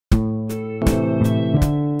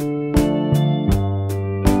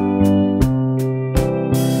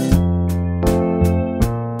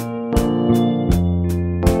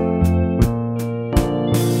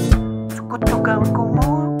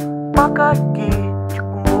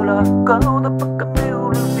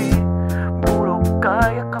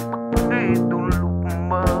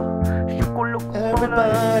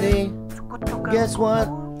Everybody, guess what?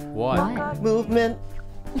 What? Movement.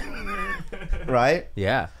 Right?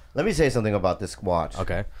 Yeah. Let me say something about this watch.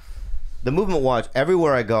 Okay. The movement watch,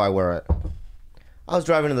 everywhere I go, I wear it. I was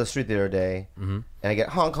driving in the street the other day, and I get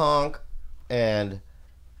honk honk, and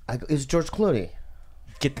it's George Clooney.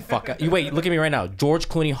 Get the fuck out. You wait, look at me right now. George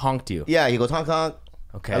Clooney honked you. Yeah, he goes honk honk.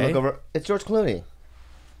 Okay. I look over, it's George Clooney.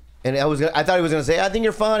 And I thought he was gonna say, I think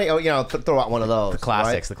you're funny. Oh, you know, throw out one of those. The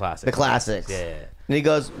classics, right? the classics. The classics. Yeah. And he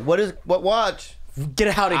goes, what watch? Get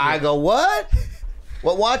out of here. I go, what?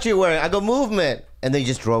 What watch are you wearing? I go, movement. And then he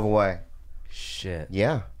just drove away. Shit.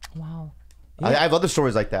 Yeah. Wow. Yeah. I have other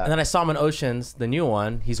stories like that. And then I saw him in Oceans, the new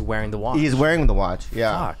one. He's wearing the watch. He's wearing the watch.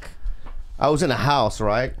 Yeah. Fuck. I was in a house,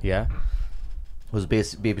 right? Yeah. I was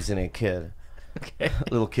babysitting a kid. Okay.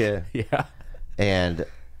 A little kid. Yeah. And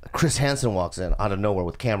Chris Hansen walks in out of nowhere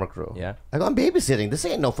with camera crew. Yeah. I go, I'm babysitting. This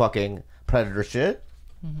ain't no fucking Predator shit.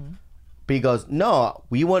 But he goes, no,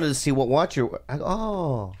 we wanted to see what watch you're. I go,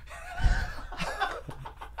 oh.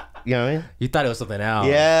 You know what I mean? You thought it was something else.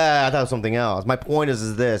 Yeah, I thought it was something else. My point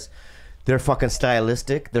is this. They're fucking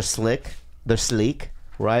stylistic. They're slick. They're sleek,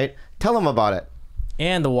 right? Tell them about it.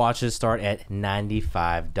 And the watches start at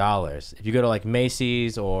 $95. If you go to like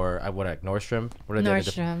Macy's or like Nordstrom, what are they?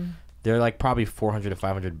 Nordstrom. They're like probably $400 to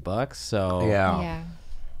 $500. So Yeah.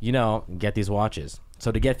 you know, get these watches.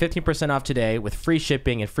 So to get 15% off today with free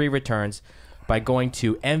shipping and free returns by going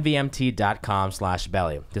to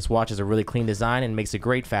mvmt.com/belly. This watch is a really clean design and makes a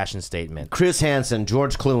great fashion statement. Chris Hansen,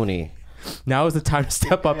 George Clooney, Now is the time to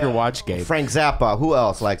step up your watch game. Frank Zappa. Who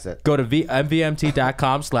else likes it? Go to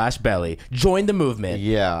mvmt.com/belly. Join the movement.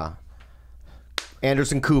 Yeah.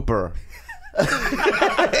 Anderson Cooper.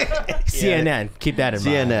 CNN. Keep that in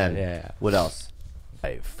mind. CNN. Yeah. What else?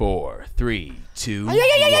 5, 4, 3, 2. What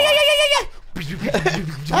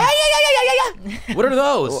are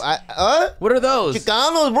those? What are those?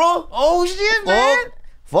 Chicanos, bro. Oh shit, man.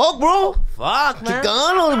 Fuck, bro. Fuck, man.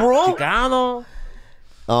 Chicanos, bro. Chicano.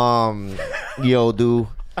 Yo, dude.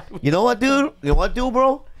 You know what, dude? You know what, dude,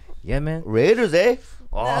 bro? Yeah, man. Raiders, eh?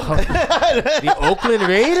 Oh. The Oakland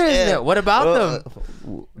Raiders. Yeah. What about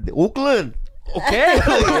them? Oakland. Okay. Yeah,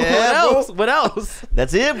 what else? What else?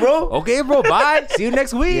 That's it, bro. Okay, bro. Bye. See you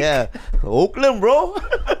next week. Yeah. Oakland, bro.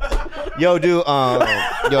 Yo, dude.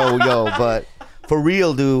 Yo. But for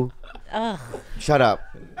real, dude. Shut up.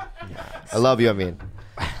 I love you, I mean.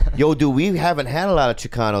 Yo, dude, we haven't had a lot of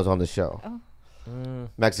Chicanos on the show.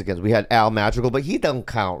 Mexicans. We had Al Madrigal, but he doesn't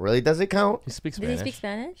count, really. Does it count? He speaks Did Spanish. he speak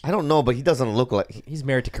Spanish? I don't know, but he doesn't look like... He's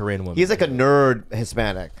married to Korean women. He's like a nerd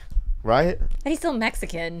Hispanic, right? But he's still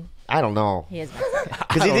Mexican. I don't know. He is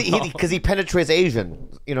Mexican. Because he penetrates Asian.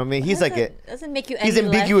 You know what I mean? He's like a... Doesn't make you any He's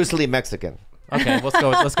ambiguously Mexican. Okay, let's go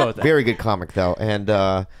with that. Very good comic, though. And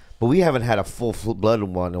but we haven't had a full-blooded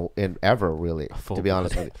one in ever, really, to be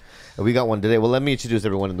honest with you. And we got one today. Well, let me introduce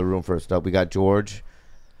everyone in the room first up. We got George.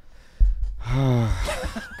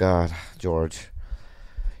 God, George.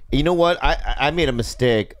 You know what? I made a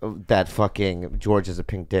mistake that fucking George is a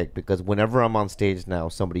pink dick, because whenever I'm on stage now,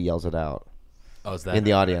 somebody yells it out. Oh, is that in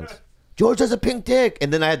the audience? George has a pink dick,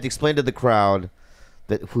 and then I had to explain to the crowd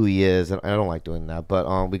that who he is, and I don't like doing that.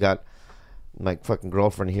 But we got my fucking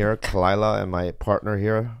girlfriend here, Khalyla, and my partner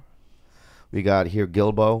here. We got here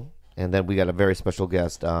Gilbo, and then we got a very special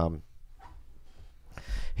guest,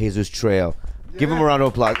 Jesus Trejo. Yeah. Give him a round of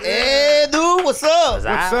applause. Hey, dude, what's up? What's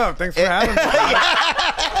up? Thanks for having me.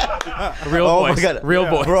 Real voice. My God. Real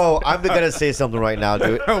voice. Bro, I'm gonna say something right now,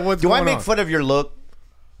 dude. Do I make fun of your look?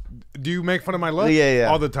 Do you make fun of my look? Yeah.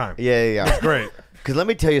 All the time. Yeah. That's great. Because let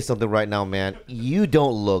me tell you something right now, man. You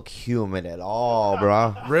don't look human at all,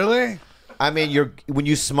 bro. Really? I mean, when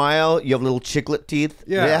you smile, you have little chiclet teeth.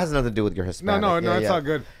 Yeah. It has nothing to do with your Hispanic. No, it's all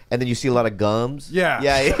good. And then you see a lot of gums. Yeah.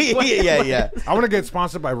 Yeah. I want to get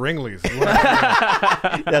sponsored by Ringley's.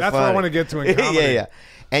 That's what I want to get to in comedy. Yeah.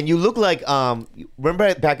 And you look like,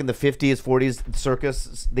 remember back in the 50s, 40s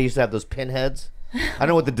circus, they used to have those pinheads? I don't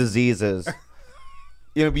know what the disease is.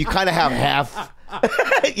 You know, you kind of have half,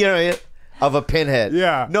 you know, of a pinhead.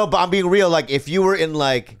 Yeah. No, but I'm being real. Like, if you were in,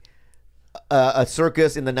 like, a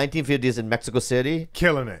circus in the 1950s in Mexico City.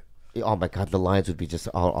 Killing it. Oh, my God. The lines would be just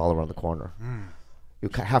all around the corner. You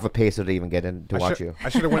have a peso to even get in to watch you. I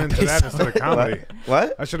should have went into that instead of comedy.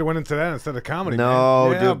 What? I should have went into that instead of comedy. No,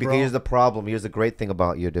 man. dude, because here's the problem. Here's the great thing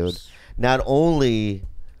about you, dude. Not only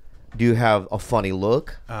do you have a funny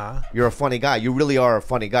look, you're a funny guy. You really are a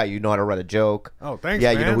funny guy. You know how to write a joke. Oh, thanks,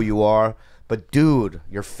 Yeah, man. you know who you are. But dude,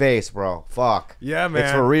 your face, bro. Fuck. Yeah, man.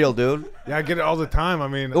 It's for real, dude. Yeah, I get it all the time. I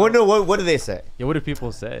mean, What do they say? Yeah, what do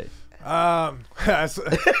people say? this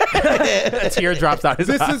Tear drops out his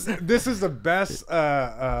eye. is the best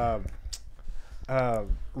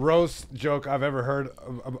roast joke I've ever heard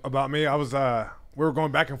about me. We were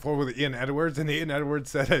going back and forth with Ian Edwards, and Ian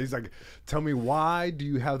Edwards said, he's like, "Tell me, why do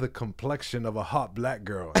you have the complexion of a hot black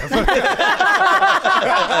girl?"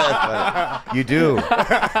 You do.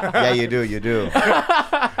 Yeah, you do. You do.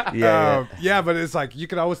 Yeah. Yeah, but it's like you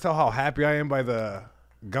could always tell how happy I am by the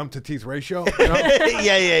gum to teeth ratio. You know?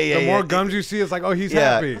 Yeah. The more gums you see, it's like, oh, he's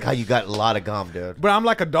Yeah. happy. God, you got a lot of gum, dude. But I'm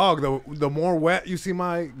like a dog. The more wet you see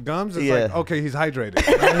my gums, it's like, okay, he's hydrated.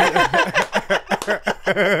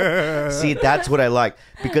 See, that's what I like.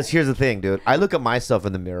 Because here's the thing, dude. I look at myself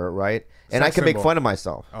in the mirror, right? And Sex I can make symbol. fun of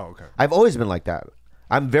myself. Oh, okay. I've always been like that.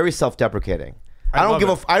 I'm very self-deprecating.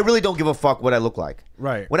 I really don't give a fuck what I look like.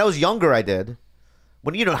 Right. When I was younger, I did.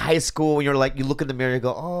 When in high school, when you're like, you look in the mirror, you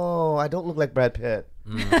go, oh, I don't look like Brad Pitt.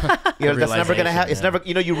 That's never gonna happen. It's never.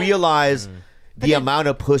 You realize the amount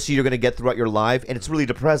of pussy you're gonna get throughout your life, and it's really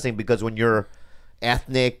depressing because when you're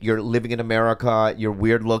ethnic, you're living in America, you're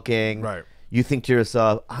weird looking. Right. You think to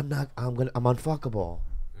yourself, I'm unfuckable.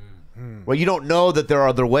 Well, you don't know that there are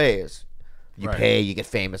other ways. You Right. pay, you get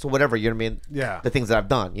famous, or whatever. You know what I mean? Yeah. The things that I've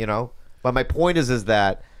done. But my point is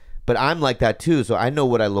that. But I'm like that too, so I know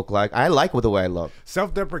what I look like. I like the way I look.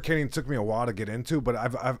 Self-deprecating took me a while to get into, but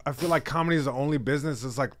I feel like comedy is the only business.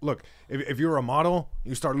 It's like, look, if you're a model,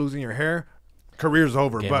 you start losing your hair, career's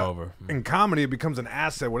over. Game but over. In comedy, it becomes an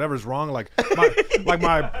asset. Whatever's wrong, like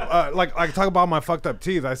I talk about my fucked up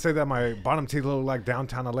teeth. I say that my bottom teeth look like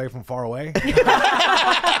downtown LA from far away.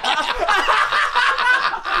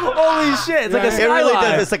 Holy shit! It's like a It really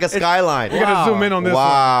skyline. does. It's like a skyline. You gotta zoom in on this.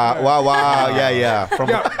 Wow. Yeah. From,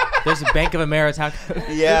 There's a Bank of America.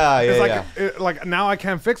 yeah. It's like now I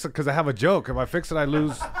can't fix it because I have a joke. If I fix it, I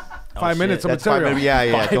lose 5 minutes of That's material. fine.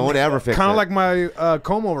 Yeah. Don't ever fix it. Kind of like my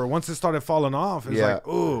comb over. Once it started falling off, it's Yeah. like,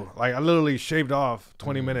 ooh, like I literally shaved off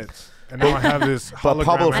 20 minutes. And now I have this Pablo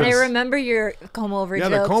hologram. And I Yes. remember your comb over Yeah,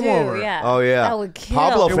 the joke comb too. over. Yeah. Oh yeah. That would kill.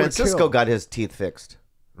 Pablo It would Francisco kill. got his teeth fixed.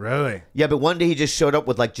 Really? Yeah, but one day he just showed up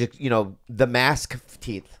with the mask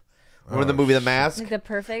teeth. Remember the movie The Mask? Like the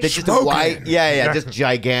perfect. They're just white, just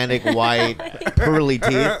gigantic white pearly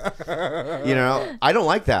teeth. I don't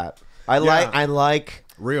like that. I like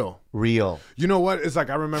Real. real. You know what? It's like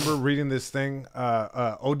I remember reading this thing,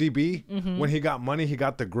 ODB, when he got money, he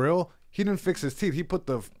got the grill. He didn't fix his teeth. He put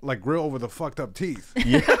the grill over the fucked up teeth.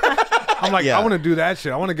 Yeah. I'm like, Yeah. I want to do that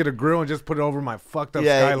shit. I want to get a grill and just put it over my fucked up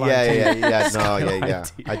Yeah, skyline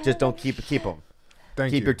teeth. yeah. I just don't keep them.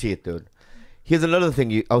 Thank Keep you. your teeth, dude. Here's another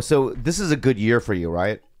thing. So this is a good year for you,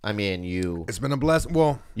 right? I mean, you It's been a blessing.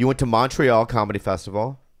 Well, went to Montreal Comedy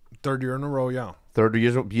Festival. third year in a row, yeah. Third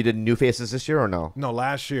year. You did New Faces this year or no? No,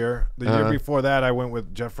 last year. The year before that, I went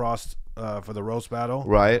with Jeff Frost for the roast battle.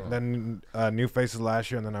 Right. Then New Faces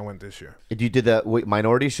last year, and then I went this year. You did the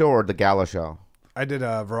Minority Show or the Gala Show? I did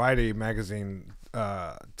a Variety magazine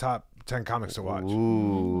top 10 comics to watch.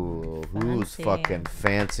 Ooh, who's Fancy. fucking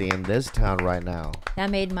fancy in this town right now? That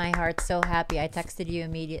made my heart so happy. I texted you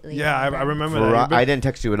immediately. Yeah, I remember that. I didn't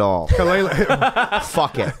text you at all. Khalyla-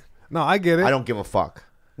 Fuck it. no, I get it. I don't give a fuck.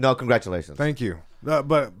 No, congratulations. Thank you.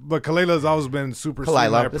 But Khalyla's always been super sweet.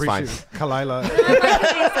 Khalyla, I that's fine. appreciate Khalyla.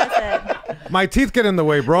 My teeth get in the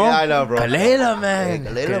way, bro. Yeah, I know, bro. Khalyla, man.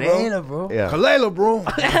 Khalyla, bro. Yeah. Khalyla, bro.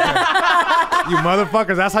 You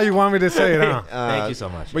motherfuckers. That's how you want me to say it, huh? Thank you so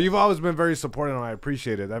much. But you've always been very supportive, and I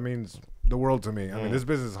appreciate it. That means the world to me. I mean, this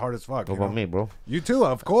business is hard as fuck. What about me, bro? You too,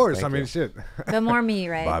 of course. Thank I mean, you. shit. The more me,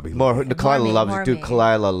 right? Bobby. More, Khalyla me, loves more you, dude. me.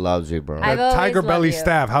 Khalyla loves you, bro. I've always Tiger loved Belly you.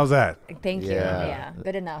 staff. How's that? Thank you. Yeah. Yeah,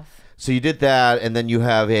 good enough. So you did that, and then you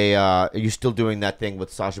have are you still doing that thing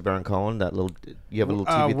with Sacha Baron Cohen? That little, you have a little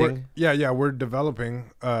TV thing. Yeah, we're developing.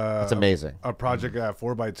 That's amazing. A project at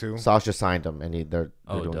 4x2. Sasha signed him, and they're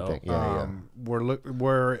doing dope. the thing. Yeah.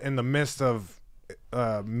 We're in the midst of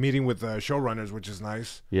meeting with showrunners, which is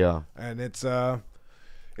nice, Yeah. and it's a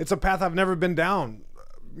path I've never been down,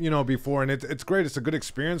 before, and it's great. It's a good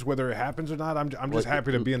experience, whether it happens or not. I'm just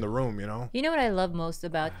happy to be in the room, You know what I love most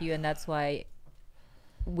about you, and that's why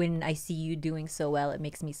when I see you doing so well, it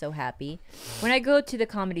makes me so happy. When I go to the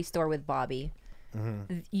Comedy Store with Bobby,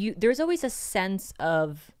 there's always a sense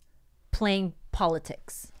of playing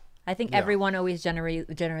politics. I think everyone always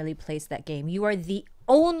generally plays that game. You are the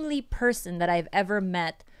only person that I've ever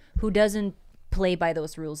met who doesn't play by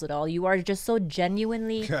those rules at all. You are just so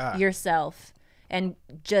genuinely yourself. And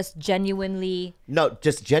just genuinely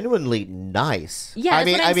nice. Yeah,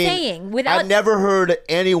 that's what I'm saying. I've never heard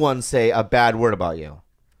anyone say a bad word about you.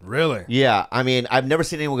 Really? Yeah, I mean, I've never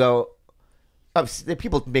seen anyone go.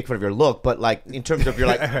 People make fun of your look, but like in terms of your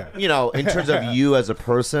like, you know, in terms of you as a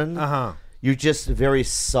person, you're just very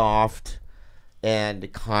soft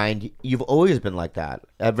and kind. You've always been like that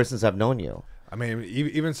ever since I've known you. I mean,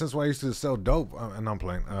 even since when I used to sell dope, and I'm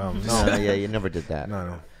playing. No, yeah, you never did that.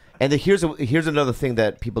 no. And here's another thing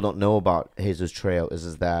that people don't know about Jesus Trejo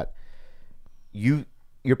is that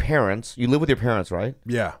your parents, you live with your parents, right?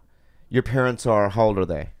 Yeah. Your parents are, how old are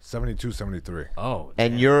they? 72, 73. Oh,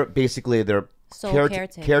 And you're basically their Sole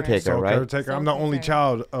caretaker, So right? caretaker. I'm the only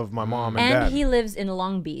child of my mom and dad. And he lives in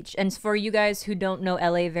Long Beach. And for you guys who don't know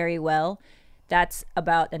LA very well, that's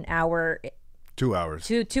about an hour 2 hours.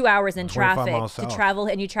 2 hours in 25 traffic miles to south. travel,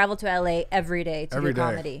 and you travel to LA every day to Every do day.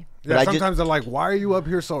 comedy. Yeah, But sometimes they're like, why are you up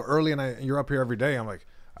here so early and you're up here every day? I'm like,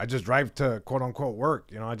 I just drive to quote unquote work.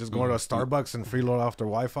 You know, I just go to a Starbucks and freeload off their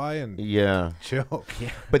Wi-Fi and Yeah. chill.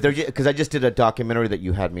 But because I just did a documentary that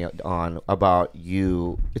you had me on about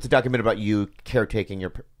you. It's a documentary about you caretaking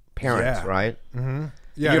your parents, Yeah. right? Mm-hmm.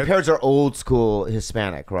 Yeah. Your parents are old school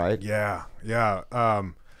Hispanic, right? Yeah.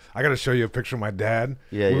 I got to show you a picture of my dad.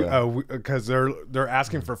 Yeah. Because they're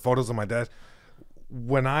asking for photos of my dad.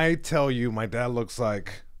 When I tell you my dad looks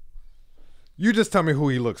like, you just tell me who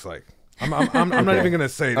he looks like. I'm not even gonna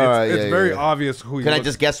say it. It's very obvious who he Can I looks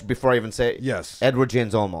just guess before I even say it? Yes. Edward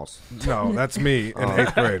James Olmos. No, that's me in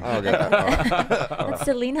 8th grade. Okay. That's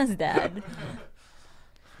Selena's dad.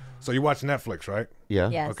 So you watch Netflix, right? Yeah.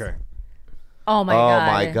 Yes. Okay. Oh my Oh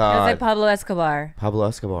god. my It was God. like Pablo Escobar. Pablo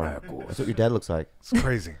Escobar. That's what your dad looks like. It's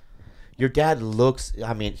crazy. Your dad looks.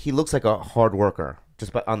 I mean, he looks like a hard worker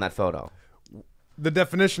just on that photo. The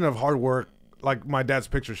definition of hard work, like my dad's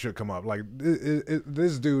picture should come up. Like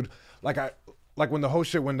this dude, like when the whole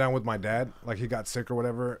shit went down with my dad, like he got sick or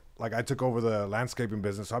whatever. Like I took over the landscaping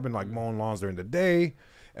business, so I've been like mowing lawns during the day,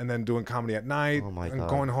 and then doing comedy at night, Oh my and God.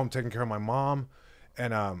 going home taking care of my mom.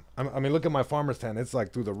 And I mean, look at my farmer's tent; it's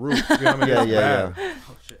like through the roof. You know what I mean? Yeah,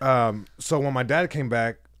 It's bad. So when my dad came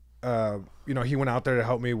back, you know, he went out there to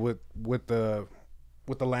help me with the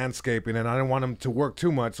landscaping, and I didn't want him to work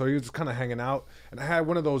too much, so he was just kind of hanging out. And I had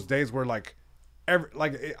one of those days where I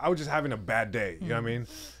was just having a bad day. You know what I mean?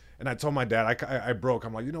 And I told my dad, I broke.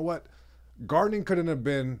 I'm like, you know what? Gardening couldn't have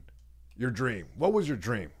been your dream. What was your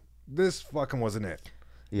dream? This fucking wasn't it.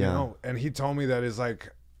 Yeah. You know? And he told me that it's like,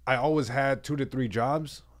 I always had 2 to 3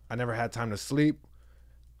 jobs. I never had time to sleep.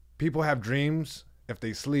 People have dreams if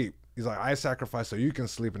they sleep. He's like, I sacrifice so you can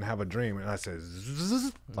sleep and have a dream. And I said,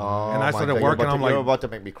 Zzz. Oh, And I my started God. working, I'm like- you're about to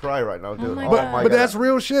make me cry right now, dude. my Oh God. my But God. that's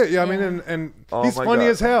real shit. Yeah, I mean, and Oh he's my funny God.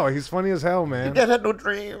 as hell. He's funny as hell, man. Dad had no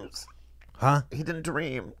dreams. Huh? He didn't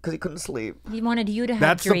dream because he couldn't sleep. He wanted you to have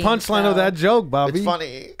That's the dreams, punchline of though. that joke, Bobby. It's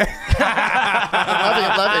funny.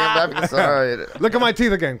 I'm laughing. Sorry. Look at my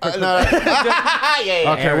teeth again. Quick, quick.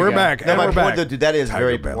 Yeah. Okay, we're back. No, And my we're point, back. though, dude, that is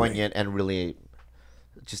very TigerBelly. poignant and really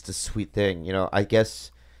just a sweet thing. You know, I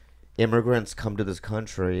guess immigrants come to this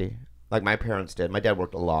country like my parents did. My dad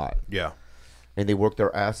worked a lot, Yeah. and they worked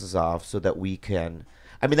their asses off so that we can.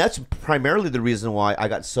 I mean, that's primarily the reason why I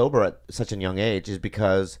got sober at such a young age, is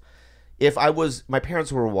because if my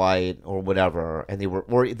parents were white or whatever, and they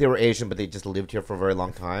were Asian, but they just lived here for a very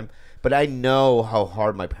long time. But I know how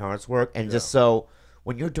hard my parents work, and just so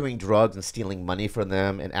when you're doing drugs and stealing money from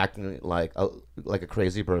them and acting like a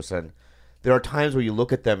crazy person, there are times where you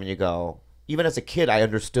look at them and you go, even as a kid, I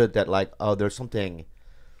understood that, like, oh, there's something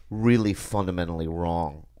really fundamentally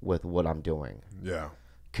wrong with what I'm doing, Yeah.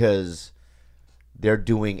 because they're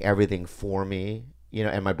doing everything for me, you know,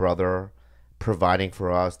 and my brother, providing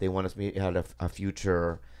for us. They want us to have a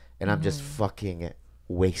future, and I'm just fucking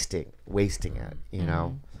wasting it, you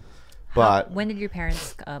know. But When did your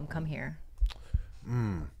parents come here?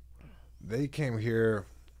 They came here.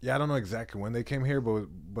 Yeah, I don't know exactly when they came here,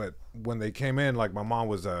 but when they came in, like my mom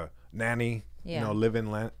was a nanny, Yeah. you know,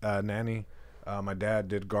 live-in nanny. My dad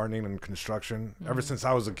did gardening and construction. Ever since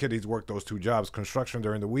I was a kid, he's worked those 2 jobs: construction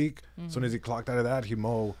during the week. As soon as he clocked out of that, he'd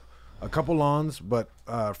mow a couple lawns. But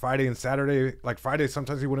Friday and Saturday, like Friday,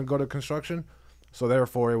 sometimes he wouldn't go to construction. So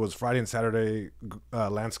therefore, it was Friday and Saturday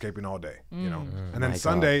landscaping all day, you know. And then My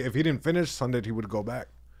Sunday, if he didn't finish, Sunday he would go back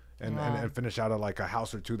and finish out like a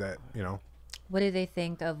house or 2 that, you know. What do they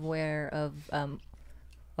think of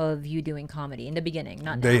you doing comedy in the beginning?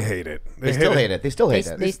 Not They now. hate it. they still hate it. They still hate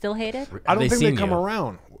They, it. they still hate it. I don't They think they seen come you.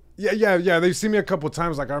 around. Yeah. They've seen me a couple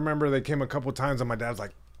times. Like I remember they came a couple times, and my dad's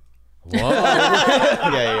like, Whoa.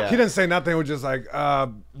 yeah. he didn't say nothing. It was just like,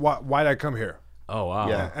 why'd I come here? Oh wow.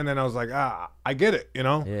 Yeah. And then I was like, I get it, you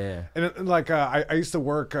know. Yeah. And like I used to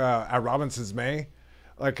work at Robinson's May.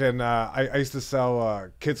 Like, and I used to sell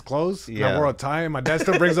kids' clothes. And I Yeah. wore a tie, and my dad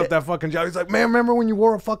still brings up that fucking job. He's like, man, remember when you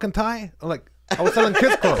wore a fucking tie? I'm like, I was selling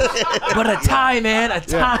kids' clothes. But a tie, man, a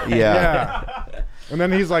tie. Yeah. And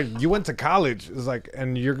then he's like, you went to college. It's like,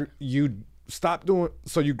 and you stopped doing,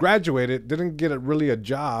 so you graduated, didn't get really a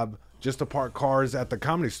job, just to park cars at the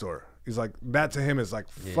Comedy Store. He's like, that to him is like,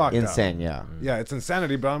 fuck. Insane, yeah. Yeah, it's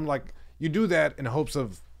insanity, but I'm like, you do that in hopes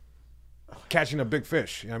of catching a big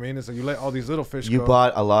fish. You know what I mean? It's like you let all these little fish You go.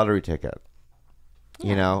 bought a lottery ticket.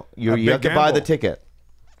 You know, you big have to buy the gamble. ticket.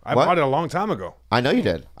 I What? bought it a long time ago. I know you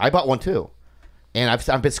did. I bought one too, and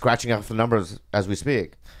I've been scratching off the numbers as we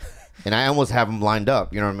speak, and I almost have them lined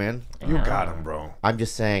up. You know what I mean? You got him, bro. I'm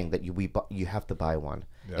just saying that you have to buy one.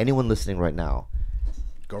 Yeah. Anyone listening right now,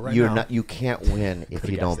 Go right you're now. not. You can't win if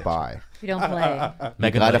you don't buy. You don't play. You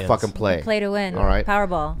Mega gotta Millions. fucking play. Play to win. All right.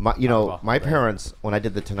 Powerball. My Right. parents, when I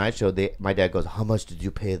did the Tonight Show, my dad goes, "How much did you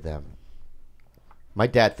pay them?" My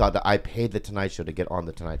dad thought that I paid the Tonight Show to get on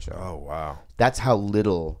the Tonight Show. Oh, wow. That's how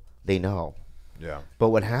little they know. Yeah. But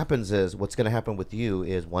what happens is, what's going to happen with you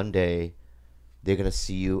is one day they're going to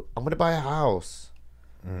see you. I'm going to buy a house,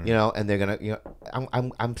 you know, and they're going to, you know,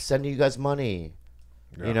 I'm sending you guys money,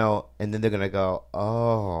 you know, and then they're going to go,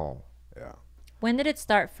 oh, Yeah. When did it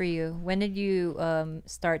start for you? When did you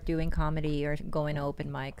start doing comedy or going to open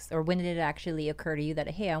mics? Or when did it actually occur to you that,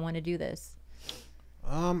 hey, I want to do this?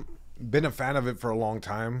 Been a fan of it for a long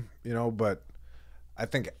time, you know, but I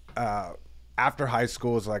think after high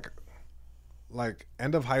school is like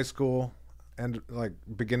end of high school and like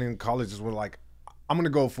beginning of college is when like I'm gonna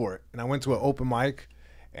go for it. And I went to an open mic,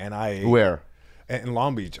 and where? in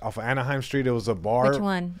Long Beach off of Anaheim Street. It was a bar. Which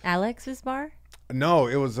one? Alex's bar? No,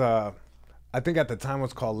 it was I think at the time it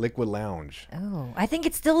was called Liquid Lounge. Oh, I think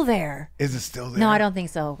it's still there. Is it still there? No, I don't think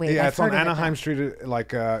so. Wait, Yeah, I've it's on heard of it, Anaheim though. Street.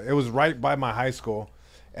 Like it was right by my high school,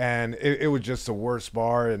 and it was just the worst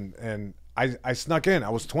bar. And I snuck in. I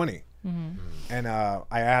was 20, and I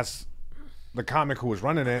asked the comic who was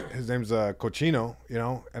running it. His name's Cochino, you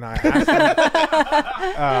know, and I asked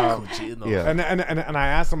him. Yeah. And I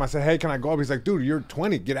asked him. I said, "Hey, can I go up?" He's like, "Dude, you're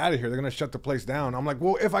 20. Get out of here. They're gonna shut the place down." I'm like,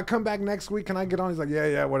 "Well, if I come back next week, can I get on?" He's like,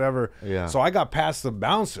 "Yeah, whatever." Yeah. So I got past the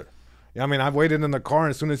bouncer. Yeah, I mean, I waited in the car, and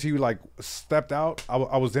as soon as he like stepped out,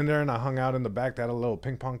 I was in there, and I hung out in the back. They had a little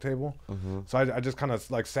ping pong table, so I just kind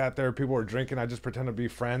of like sat there. People were drinking. I just pretended to be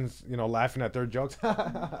friends, you know, laughing at their jokes.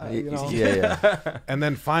 You know? Yeah. And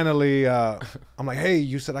then finally, I'm like, "Hey,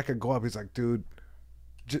 you said I could go up." He's like, "Dude,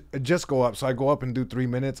 just go up." So I go up and do 3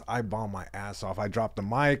 minutes. I bomb my ass off. I dropped the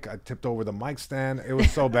mic. I tipped over the mic stand. It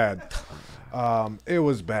was so bad. It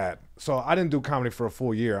was bad. So I didn't do comedy for a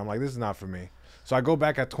full year. I'm like, this is not for me. So I go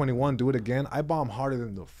back at 21, do it again. I bomb harder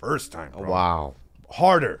than the first time, bro. Wow.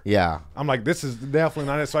 Harder. Yeah. I'm like, this is definitely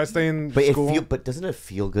not it. So I stay in But school. but doesn't it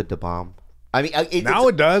feel good to bomb? I mean, Now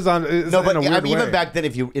it does. It's no, but in a I weird mean, even way. back then,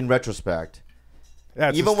 if you in retrospect, Yeah,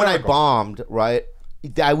 it's even when I hysterical. bombed, right,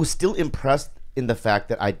 I was still impressed in the fact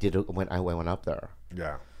that I did it when I went up there.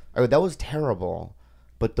 Yeah. I mean, that was terrible.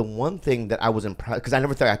 But the one thing that I was impressed, because I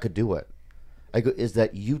never thought I could do it, is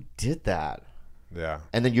that you did that. Yeah.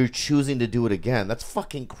 And then you're choosing to do it again. That's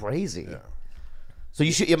fucking crazy. Yeah. So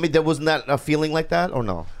you should, I mean, there wasn't that a feeling like that, or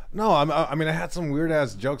no? No, I mean, I had some weird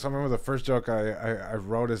ass jokes. I remember the first joke I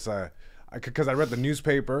wrote is because I read the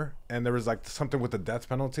newspaper and there was like something with the death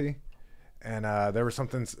penalty, and there was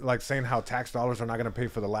something like saying how tax dollars are not going to pay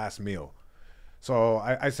for the last meal. So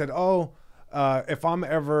I said, if I'm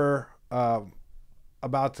ever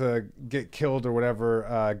about to get killed or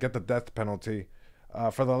whatever, get the death penalty,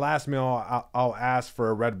 for the last meal, I'll ask for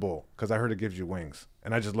a Red Bull because I heard it gives you wings.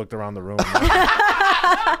 And I just looked around the room.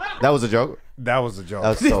 That was a joke? That was a joke. That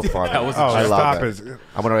was so funny. That was a I joke. love Stop it. it.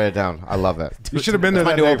 I'm going to write it down. I love it. You should have been there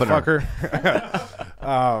That's that my day, new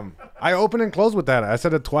fucker. I opened and closed with that. I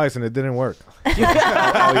said it twice and it didn't work.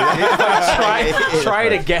 Try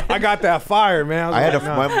it again. I got that fire, man. I had like,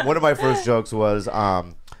 nah. one of my first jokes was, I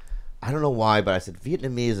don't know why, but I said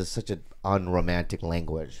Vietnamese is such an unromantic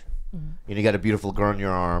language. You know, you got a beautiful girl in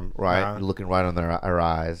your arm, right? Uh-huh. You're looking right on her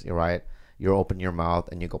eyes, you're right. You open your mouth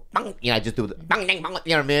and you go, bang. You know, I just do the bang, bang, bang,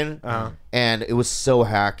 you know what I mean? And it was so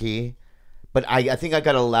hacky. But I think I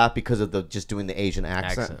got a laugh because of the just doing the Asian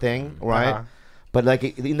accent thing, right? Uh-huh. But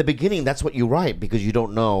like in the beginning, that's what you write because you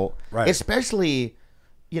don't know, Right. especially,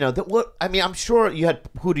 you know, what I mean. I'm sure you had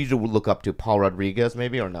who did you look up to? Paul Rodriguez,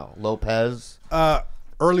 maybe, or no? Lopez.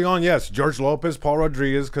 Early on, yes, George Lopez, Paul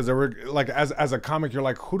Rodriguez, because they were like, as a comic, you're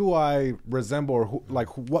like, who do I resemble, or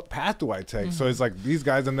what path do I take? So it's like these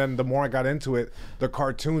guys, and then the more I got into it, the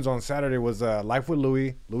cartoons on Saturday was Life with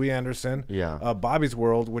Louis Anderson, Bobby's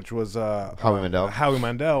World, which was Howie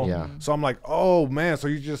Mandel. Yeah. So I'm like, oh man, so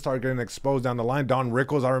you just start getting exposed down the line. Don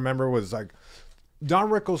Rickles, I remember, was like,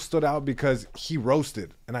 Don Rickles stood out because he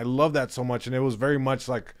roasted, and I love that so much, and it was very much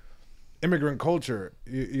like immigrant culture,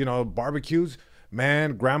 you know, barbecues.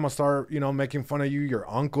 Man, grandma start, making fun of you, your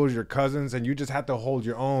uncles, your cousins, and you just had to hold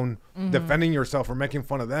your own, defending yourself or making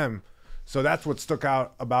fun of them. So that's what stuck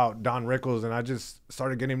out about Don Rickles, and I just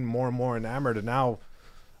started getting more and more enamored. And now,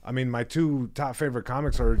 I mean, my two top favorite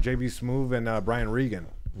comics are J.B. Smoove and Brian Regan.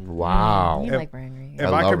 Wow. You like Brian Regan.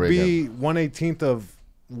 If I could be 1/18th of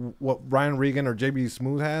what Brian Regan or J.B.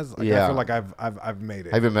 Smoove has, I feel like I've made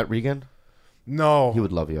it. Have you met Regan? No. He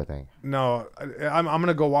would love you, I think. No, I'm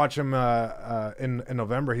gonna go watch him in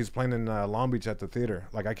November. He's playing in Long Beach at the theater.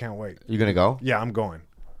 Like, I can't wait. You gonna go? Yeah, I'm going.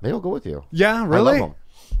 Maybe I'll go with you. Yeah, really? I love him.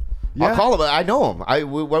 Yeah. I'll call him. I know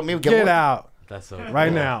him. Maybe Get out. That's so Right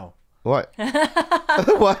cool. now. What?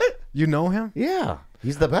 What? You know him? Yeah,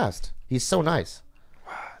 he's the best. He's so nice.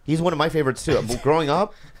 He's one of my favorites too. Growing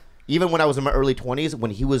up, even when I was in my early 20s,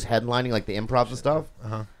 when he was headlining like the improv and stuff,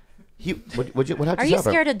 what happened? Are you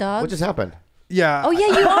scared of dogs? What just happened? Yeah. Oh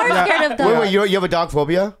yeah, you are scared of dogs. Wait, you have a dog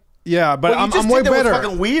phobia? Yeah, but What you I'm just way did that better. was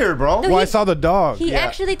fucking weird, bro. No, Well, I saw the dog. He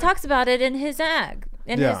actually talks about it in his act.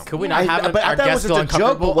 Yeah. Could we not have but I our thought it was guests feel just a joke,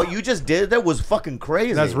 uncomfortable? but what you just did there was fucking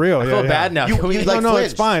crazy. That's real. I feel bad now. You- Can we- you like no,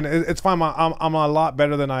 flinched. it's fine. It's fine. I'm a lot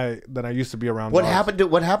better than I used to be around. What dogs.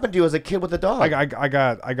 happened to you as a kid with a dog? I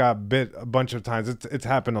got bit a bunch of times. It's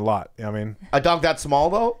happened a lot. I mean, A dog that small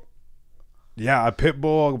though? yeah, a pit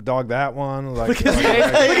bull dog. That one. Like,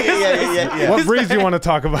 Yeah. what breeds do you want to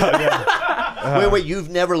talk about? Yeah. Wait, you've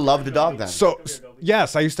never loved a dog then? So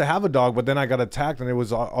yes, I used to have a dog, but then I got attacked and it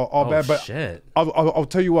was all bad. But shit. I'll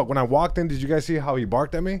tell you what. When I walked in, did you guys see how he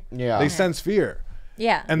barked at me? Yeah. They sense fear.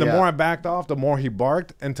 Yeah. And the Yeah. more I backed off, the more he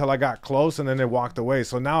barked until I got close, and then they walked away.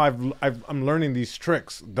 So now I'm learning these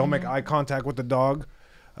tricks. Don't make eye contact with the dog.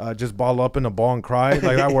 Just ball up in a ball and cry.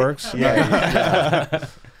 Like, that works. Yeah.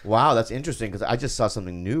 Wow, that's interesting because I just saw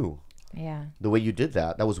something new. Yeah. The way you did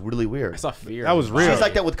that was really weird. I saw fear. That was real. She's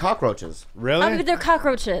like that with cockroaches. Really? They're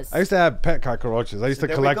cockroaches. I used to have pet cockroaches. I used to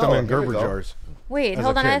There we collect them go, in there we Gerber go. jars. Wait, as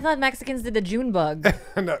hold a on. I kid. thought Mexicans did the June bug.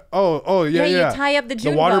 Oh, yeah. Yeah, you tie up the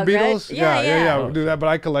June water bug, right? beetles? Yeah. We do that, but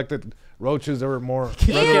I collected roaches. They were more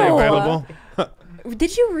Ew. available.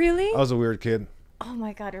 Did you really? I was a weird kid. Oh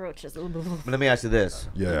my god, roaches. But let me ask you this.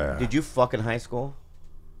 Yeah. Did you fuck in high school?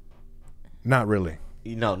 Not really.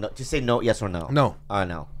 No. Just say no, yes or no. No.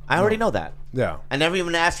 No. I already know that. Yeah. I never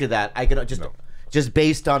even asked you that. I can just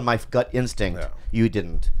based on my gut instinct, Yeah. you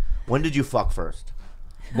didn't. When did you fuck first?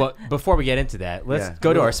 Well, before we get into that, let's Yeah.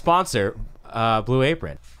 go to our sponsor, Blue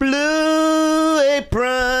Apron. Blue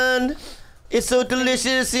Apron, it's so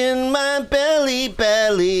delicious in my belly.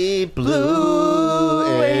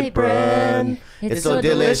 Blue Apron, it's so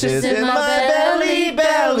delicious in my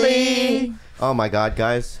belly. Oh my God,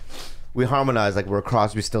 guys, we harmonize like we're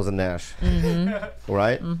Crosby, Stills, and Nash,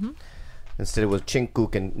 right? Instead it was Chink,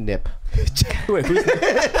 Kook, and Nip. Wait, who's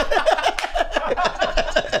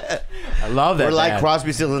I love that. We're like man.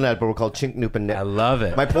 Crosby, Stills, and Nash, but we're called Chink, Noop, and Nip. I love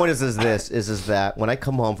it. My point is that when I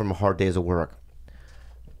come home from hard days of work,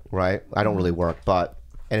 right? I don't really work, and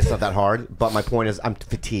it's not that hard. But my point is, I'm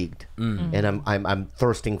fatigued, and I'm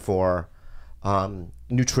thirsting for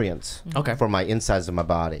nutrients. Okay. For my insides of my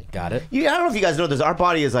body. Got it. I don't know if you guys know this. Our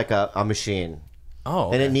body is like a machine,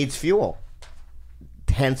 Oh, and it needs fuel,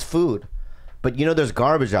 hence food. But there's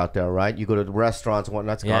garbage out there, right? You go to restaurants and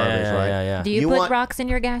whatnot, that's garbage, right? Yeah. Do you put rocks in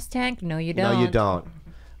your gas tank? No, you don't. No, you don't.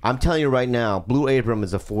 I'm telling you right now, Blue Apron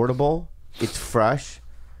is affordable. It's fresh.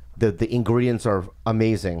 The ingredients are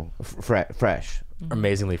amazing, fresh.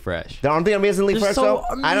 Amazingly fresh. Aren't they amazingly They're fresh so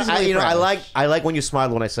though? amazingly I like when you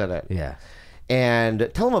smiled when I said it. Yeah. And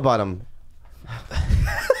tell them about them.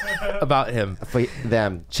 About him. For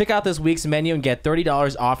them. Check out this week's menu and get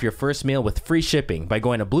 $30 off your first meal with free shipping by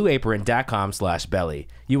going to blueapron.com/belly.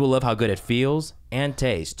 You will love how good it feels and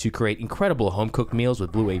tastes to create incredible home-cooked meals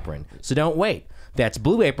with Blue Apron. So don't wait. That's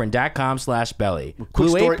blueapron.com/belly.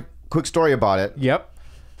 Quick story about it. Yep.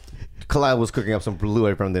 Khalyla was cooking up some Blue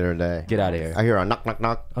Apron the other day. Get out of here. I hear a knock, knock,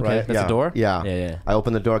 knock. Okay, right? that's the door? Yeah. Yeah. I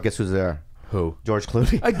open the door. Guess who's there? Who? George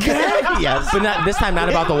Clooney. Again? Yes. But not this time, not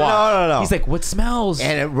about the watch. No. He's like, what smells?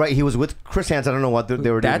 And he was with Chris Hansen. I don't know what they were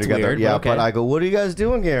doing That's together. weird, Yeah, but okay. but I go, what are you guys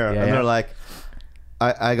doing here? Yeah, And yeah. they're like,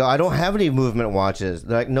 I go, I don't have any movement watches.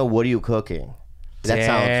 They're like, no, what are you cooking? That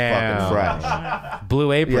sounds Damn. fucking fresh.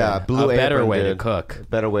 Blue Apron. Yeah, Blue a better Apron, way to dude. cook.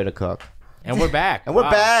 Better way to cook. And we're back. And we're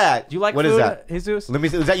back. Do you like what food, is that? Jesus? Let me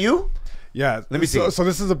see. Is that you? Yeah. Let me see. So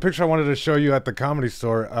this is a picture I wanted to show you at the Comedy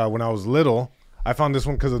Store when I was little. I found this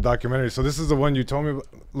one because of the documentary. So this is the one you told me about.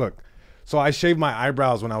 Look. So I shaved my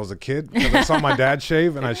eyebrows when I was a kid because I saw my dad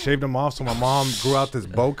shave, and I shaved them off. So my mom grew out this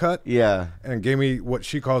bow cut. Yeah. And gave me what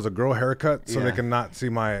she calls a girl haircut, so Yeah. they can not see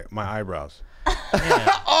my eyebrows.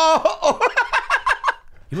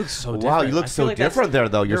 You look so different. Wow, you look I so feel like different there,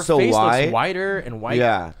 though. You're your so face white. looks whiter and whiter.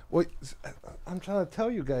 Yeah. Well, I'm trying to tell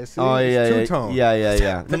you guys. See, Oh yeah, it's yeah, two-tone.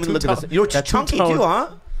 yeah. Let me look at this. You're That chunky two-tone. too, huh?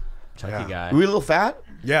 Chunky Yeah. guy. Were you a little fat?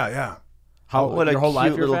 Yeah. How, What your a whole cute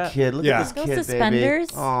life you're little fat? kid. Look Yeah. at this Those kid, suspenders.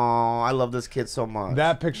 baby. Oh, I love this kid so much.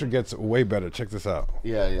 That picture gets way better. Check this out.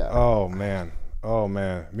 Yeah. Oh man.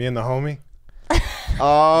 Me and the homie.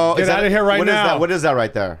 Oh, Get is that- outta here right what is now. that? What is that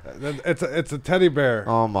right there? It's a teddy bear.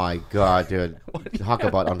 Oh my god, dude! Talk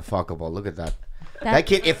about unfuckable. Look at that. That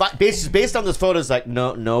kid. If I based on this photo, it's like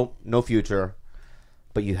no future,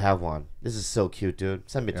 but you have one. This is so cute, dude.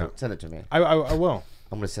 Send it to me. I will.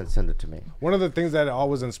 I'm gonna send it to me. One of the things that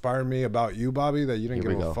always inspired me about you, Bobby, that you didn't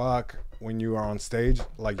Here we give a go. fuck when you were on stage.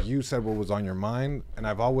 Like you said, what was on your mind, and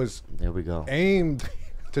I've always There we go. aimed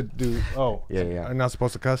to do. Oh, Yeah. I'm not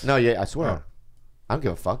supposed to cuss. No, yeah, I swear. Oh. I don't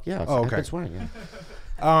give a fuck. Yeah. Oh, I've okay. been swearing.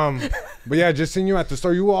 Yeah. But yeah, just seeing you at the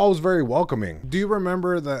store, you were always very welcoming. Do you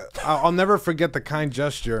remember that? I'll never forget the kind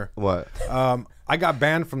gesture. What? I got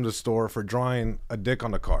banned from the store for drawing a dick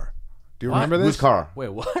on the car. Do you What? remember this? Whose car? Wait,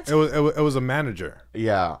 what? It was a manager.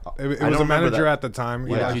 Yeah. It I was don't a remember manager that. at the time.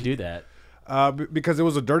 Why Yeah. did you do that? Because it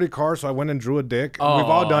was a dirty car, so I went and drew a dick. Oh, We've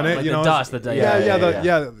all done it. like you the know, dust, the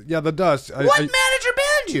dust. What manager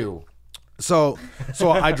banned you? So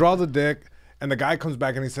I draw the dick, and the guy comes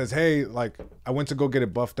back and he says, "Hey, like I went to go get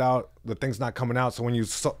it buffed out. The thing's not coming out. So when you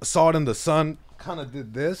saw it in the sun, kind of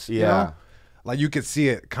did this. You Yeah. know? Like you could see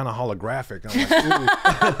it kind of holographic." I'm like,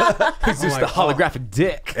 ooh. It's just the holographic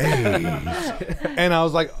dick. And I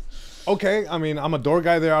was like, okay. I mean, I'm a door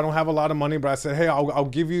guy there. I don't have a lot of money, but I said, hey, I'll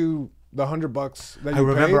give you the $100 that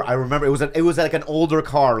you paid. I remember. It was like an older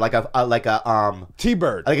car, like a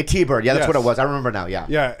T-Bird. like a T-Bird. Yeah, that's what it Yes. was. I remember now. Yeah.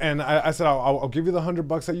 Yeah, and I said I'll give you the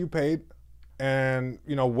 $100 that you paid, and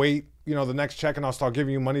wait, the next check, and I'll start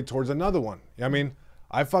giving you money towards another one. I mean,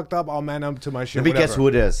 I fucked up. I'll man up to my shit. Let me guess whatever. who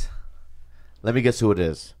it is. Let me guess who it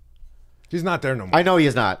is. He's not there no more. I know he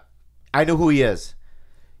is not. I know who he is.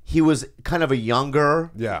 He was kind of a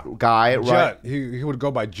younger guy, right? Jut. He would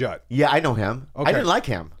go by Jut. Yeah, I know him. I Okay. didn't like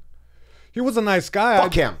him. He was a nice guy.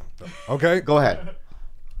 Fuck him. Okay. Go ahead.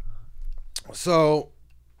 So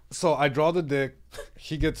I draw the dick.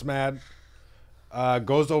 He gets mad.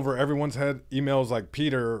 Goes over everyone's head. Emails like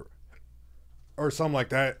Peter or something like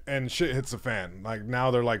that, and shit hits the fan. Like now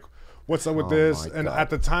they're like, "What's up with this?" my And God. at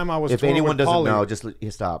the time, I was. If touring anyone with doesn't Pauly. know, just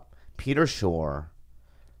stop. Peter Shore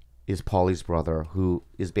is Paulie's brother, who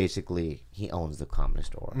is basically he owns the Comedy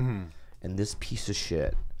Store, and this piece of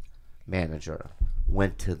shit manager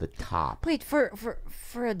went to the top. Wait, for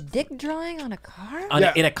a dick drawing on a car?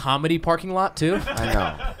 Yeah. In a comedy parking lot too. I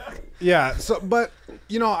know. Yeah. So, but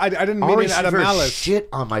I didn't mean Ari it out of Shaver malice. shit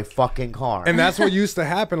on my fucking car. And that's what used to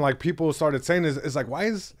happen. Like people started saying, "Is like, why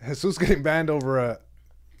is Jesus getting banned over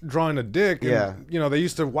drawing a dick?" And, Yeah. they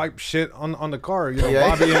used to wipe shit on the car. Yeah.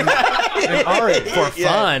 Bobby and Ari. For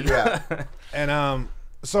fun. Yeah. And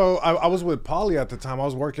so I was with Pauly at the time. I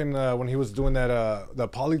was working when he was doing that the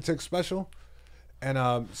politics special,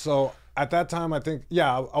 and so at that time I think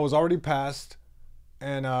I was already passed,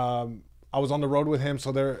 and I was on the road with him.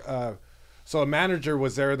 So so a manager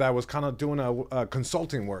was there that was kind of doing a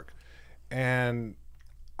consulting work, and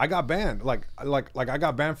I got banned. Like I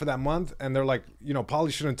got banned for that month, and they're like,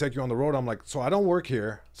 Pauly shouldn't take you on the road. I'm like, so I don't work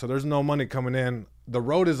here, so there's no money coming in. The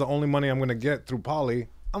road is the only money I'm gonna get through Pauly.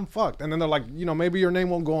 I'm fucked. And then they're like, maybe your name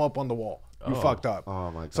won't go up on the wall. You fucked up. Oh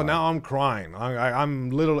my God. So now I'm crying.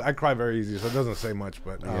 I cry very easy, so it doesn't say much,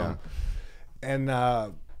 but and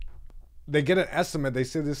they get an estimate. They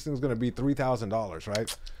say this thing's gonna be $3,000,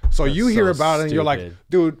 right? So you hear so about it and you're like, stupid.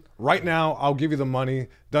 dude, right now I'll give you the money,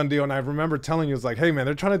 done deal. And I remember telling you, it's like, hey man,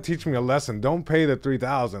 they're trying to teach me a lesson. Don't pay the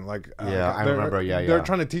 $3,000. Like, Yeah, I remember, yeah. They're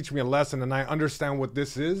trying to teach me a lesson, and I understand what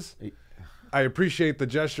this is. I appreciate the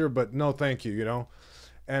gesture, but no, thank you.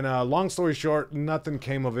 And long story short, nothing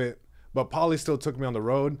came of it. But Pauly still took me on the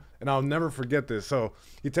road, and I'll never forget this. So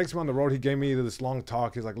he takes me on the road. He gave me this long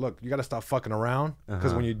talk. He's like, look, you got to stop fucking around.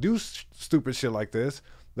 Because when you do stupid shit like this,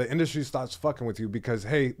 the industry starts fucking with you because,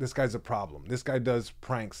 hey, this guy's a problem. This guy does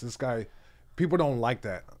pranks. This guy, people don't like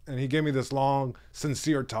that. And he gave me this long,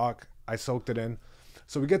 sincere talk. I soaked it in.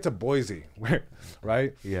 So we get to Boise,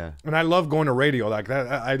 right? Yeah. And I love going to radio like that.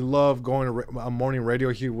 I love going to a morning radio.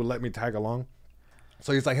 He would let me tag along.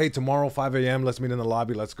 So he's like, hey, tomorrow, 5 a.m., let's meet in the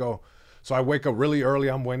lobby. Let's go. So I wake up really early.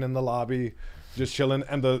 I'm waiting in the lobby, just chilling.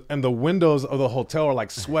 And the windows of the hotel are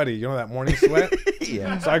like sweaty. You know that morning sweat?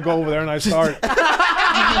 Yeah. So I go over there and I start.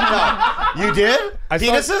 You did?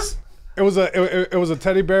 Penises? It was a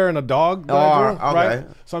teddy bear and a dog that I drew, okay. right?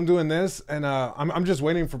 So I'm doing this, and I'm just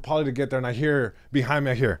waiting for Polly to get there, and I hear behind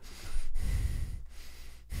me, I hear,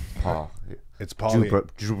 Paul. it's Polly.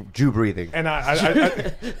 Jew breathing. And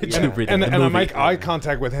I make eye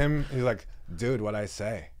contact with him. He's like, dude, what'd I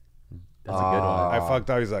say? That's a good one. I fucked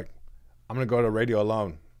up. He's like, I'm gonna go to radio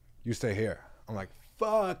alone. You stay here. I'm like,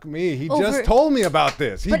 fuck me. He just told me about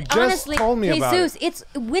this. He But just honestly, told me about Jesus, it. it's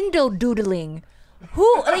window doodling. When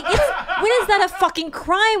is that a fucking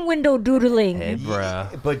crime, window doodling? Hey,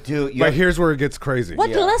 bruh. But dude, But here's where it gets crazy.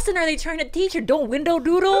 What lesson are they trying to teach you? Don't window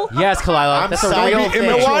doodle? Yes, Khalyla. That's a real you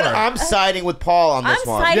know thing. what? I'm siding with Paul on this I'm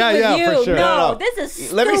one. siding with you. for sure. No, this is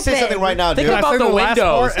stupid. Let me say something right now, Think dude. about the last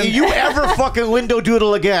windows. part If you ever fucking window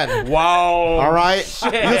doodle again, Wow. all right?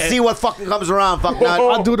 You'll see what fucking comes around, fuck nut.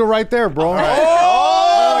 I'll do it right there, bro. Okay.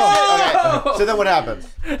 So then what happens?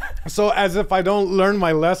 So as if I don't learn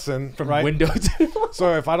my lesson, right? Windows.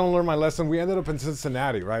 So if I don't learn my lesson, we ended up in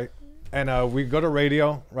Cincinnati, right? And we go to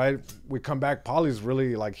radio, right? We come back. Polly's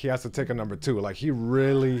really like, he has to take a number 2. Like he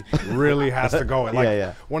really, really has to go. And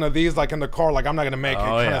like one of these, like in the car, like I'm not gonna make it.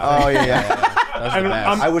 Kind of thing. Oh yeah. That's the And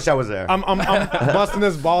best. I wish I was there. I'm busting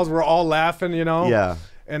his balls. We're all laughing, you know. Yeah.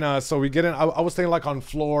 And so we get in. I was staying like on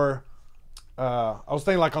floor. I was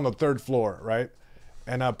staying like on the 3rd floor, right?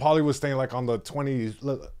 And Polly was staying like on the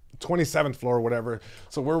 27th floor or whatever.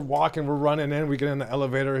 So we're walking, we're running in, we get in the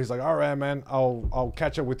elevator. He's like, all right, man, I'll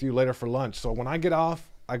catch up with you later for lunch. So when I get off,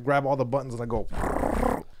 I grab all the buttons and I go,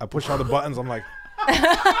 I push all the buttons. I'm like,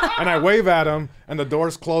 and I wave at him, and the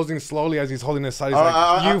door's closing slowly as he's holding his side. He's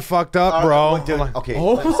like, you fucked up, bro. Dude, I'm like, okay.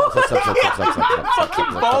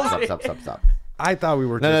 Stop. I thought we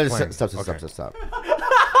were No, just playing. stop.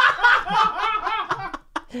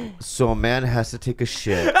 So a man has to take a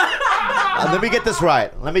shit. Let me get this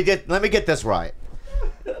right. Let me get this right.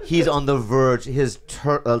 He's on the verge. His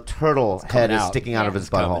turtle head is sticking out of his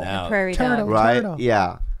butthole. Prairie dog. Right?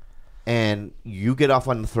 Yeah. And you get off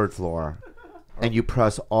on the 3rd floor, and you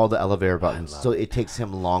press all the elevator buttons, so it takes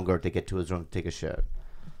him longer to get to his room to take a shit.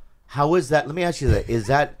 How is that? Let me ask you that. Is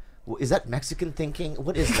that Mexican thinking?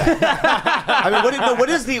 What is that? I mean,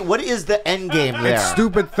 what is the end game there? It's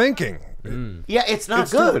stupid thinking. Yeah, it's not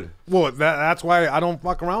It's good. stupid. Well, that's why I don't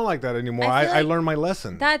fuck around like that anymore. I feel I like learned my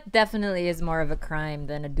lesson. That definitely is more of a crime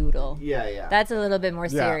than a doodle. Yeah. That's a little bit more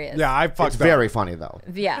serious. Yeah, I fucked It's up. very funny though.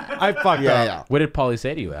 Yeah. I fucked up. Yeah. What did Polly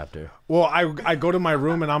say to you after? Well, I go to my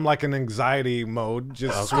room and I'm like in anxiety mode,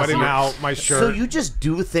 just sweating out my shirt. So you just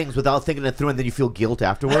do things without thinking it through, and then you feel guilt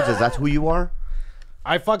afterwards. Is that who you are?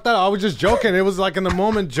 I fucked up. I was just joking. It was like in the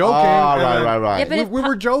moment joking. Oh, and then right. Yeah, but We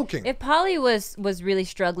were joking. If Polly was really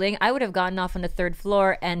struggling, I would have gotten off on the 3rd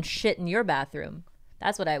floor and shit in your bathroom.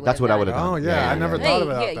 That's what I would. That's what I would have done. Oh yeah, I never thought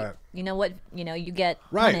about that. You know what? You know, you get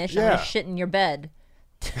Right, punished. I'm yeah. gonna shit in your bed.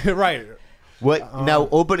 Right. What now?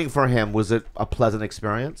 Opening for him, was it a pleasant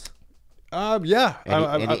experience? Yeah.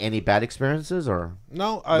 Any bad experiences, or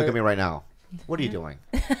No. look at me right now? What are you doing?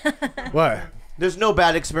 What? There's no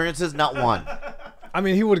bad experiences, not one. I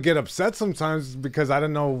mean, he would get upset sometimes because I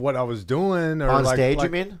didn't know what I was doing. Or On like, stage, like, you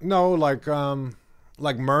mean? No, like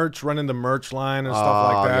merch, running the merch line and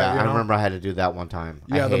stuff like that. Yeah, you I know? remember I had to do that one time.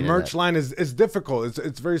 I Yeah, the hated merch it. line is difficult.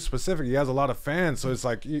 It's very specific. He has a lot of fans, so it's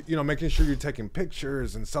like you know making sure you're taking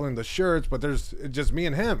pictures and selling the shirts. But it's just me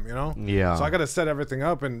and him, you know. Yeah. So I got to set everything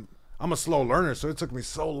up, and I'm a slow learner, so it took me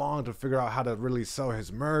so long to figure out how to really sell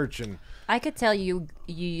his merch. And I could tell you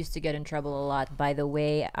used to get in trouble a lot by the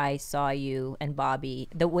way I saw you and Bobby,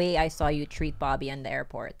 the way I saw you treat Bobby in the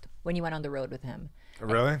airport when you went on the road with him.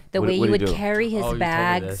 really, The way what you do would you do? carry his Oh, you told me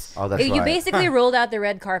bags. this. Oh, that's You right. basically rolled out the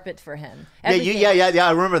red carpet for him. Yeah, Everything. yeah.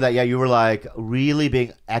 I remember that. Yeah, you were like really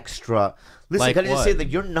being extra. Listen, Like can I just what? say that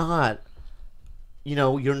you're not,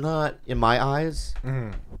 you're not in my eyes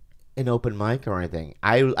an open mic or anything.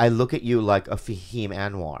 I look at you like a Fahim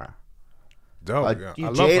Anwar. dope. Yeah. I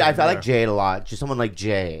love Jade, him, I like yeah. Jade a lot. Just someone like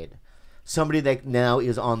Jade, somebody that now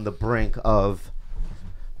is on the brink of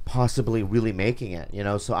possibly really making it.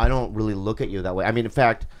 So I don't really look at you that way. I mean, in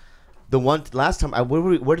fact, the one last time,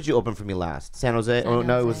 where did you open for me last? San Jose? San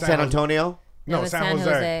No, it was Jose. San Antonio. It No, was San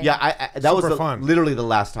Jose. Yeah, that was Super fun. literally the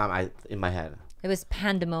last time in my head. It was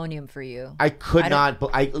pandemonium for you. I could not,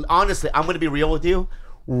 but honestly, I'm going to be real with you.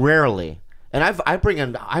 Rarely, and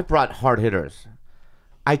I brought hard hitters.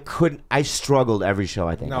 I couldn't. I struggled every show.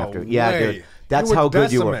 I think No after. Yeah, way. dude. That's You would how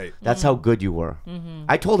good you were. decimate. That's how good you were.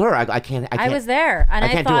 I told her I can't. I was there, and I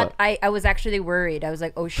I can't do thought I was actually worried. I was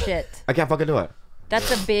like, oh shit. I can't fucking do it. That's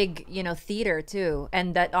a big, theater too,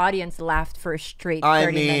 and that audience laughed for a straight 30 I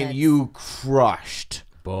mean, minutes. you crushed.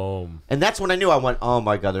 Boom. And that's when I knew. I went, oh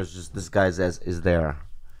my god, there's just this guy is there.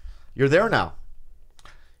 You're there now.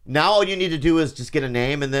 Now all you need to do is just get a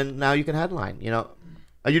name, and then now you can headline.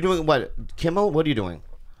 Are you doing what? Kimmel? What are you doing?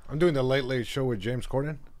 I'm doing the Late Late Show with James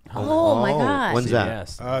Corden. Oh my god. When's that?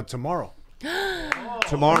 Yes. Tomorrow.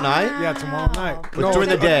 Tomorrow night? Yeah, tomorrow night. It's during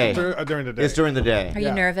the day. During the day. It's during the day. Are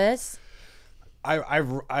you nervous? I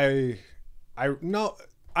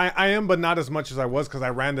am, but not as much as I was because I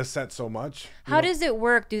ran the set so much. How does it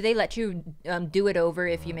work? Do they let you do it over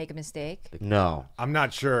if you make a mistake? No. I'm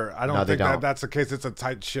not sure. I don't No, they think don't. that's the case. It's a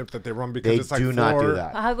tight ship that they run because They it's like do not do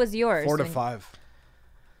that. How was yours? 4 to when- 5.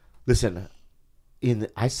 Listen,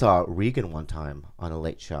 I saw Regan one time on a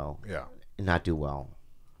late show Yeah. not do well.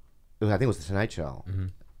 I think it was the Tonight Show.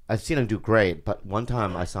 I've seen him do great, but one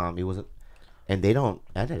time I saw him, he wasn't, and they don't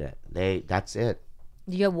edit it. That's it.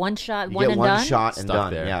 You get one shot, You one get and one done? shot and Stuck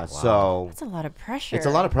done. there. Yeah, Wow. so That's a lot of pressure. it's a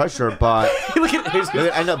lot of pressure, but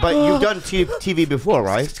I know, but you've done TV before,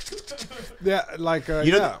 right? Yeah, like here's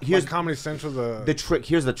like Comedy Central. The trick.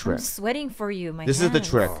 Here's the trick. I'm sweating for you, my This is the hands.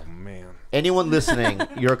 trick. Oh man. Anyone listening,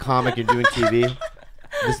 you're a comic, you're doing TV.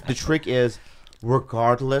 The trick is,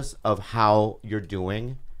 regardless of how you're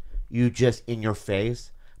doing, you just in your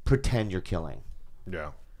face pretend you're killing.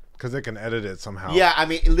 Yeah, because they can edit it somehow. Yeah, I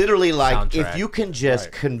mean, literally, like Soundtrack. if you can just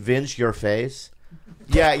Right. convince your face,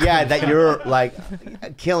 that you're like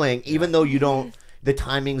killing, even though you don't, the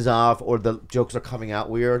timing's off or the jokes are coming out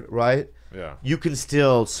weird, right? Yeah. You can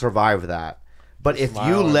still survive that. But if you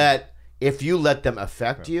Smile. let them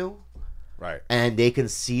affect you, Right. and they can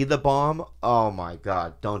see the bomb, oh my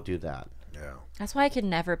god, don't do that. Yeah. That's why I can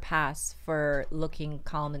never pass for looking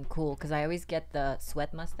calm and cool because I always get the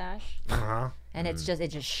sweat mustache. Uh-huh. And it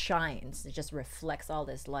just shines. It just reflects all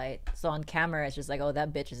this light. So on camera, it's just like, oh,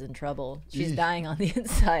 that bitch is in trouble. She's dying on the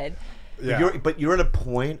inside. Yeah. But you're at a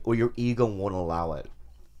point where your ego won't allow it.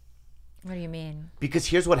 What do you mean? Because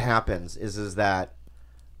here's what happens is that,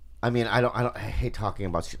 I mean, I hate talking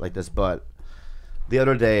about shit like this, but the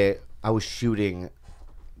other day I was shooting,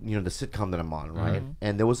 the sitcom that I'm on, right?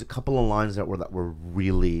 And there was a couple of lines that were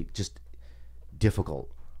really just difficult.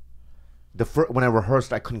 When I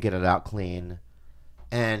rehearsed, I couldn't get it out clean,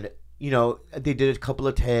 and they did a couple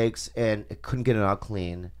of takes and I couldn't get it out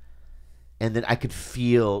clean, and then I could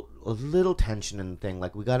feel a little tension in the thing,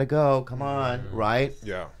 like we gotta go, come on, right?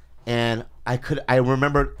 Yeah. And I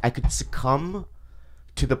remember I could succumb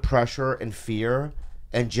to the pressure and fear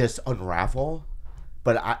and just unravel,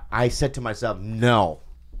 but I said to myself, no,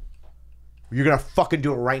 you're gonna fucking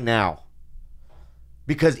do it right now,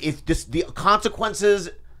 because if the consequences.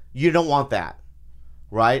 You don't want that,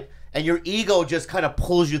 right? And your ego just kind of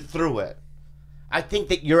pulls you through it. I think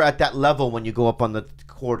that you're at that level when you go up on the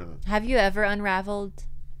cordon. Have you ever unraveled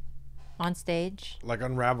on stage? Like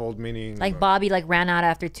unraveled meaning. Like Bobby ran out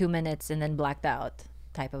after 2 minutes and then blacked out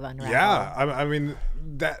type of unravel. Yeah, I mean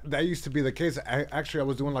that used to be the case. I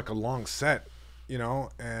was doing like a long set,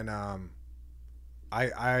 and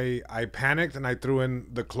I panicked and I threw in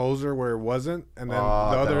the closer where it wasn't, and then the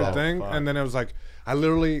other thing, and then it was like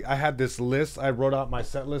I had this list. I wrote out my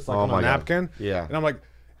set list like on a napkin. Yeah, and I'm like,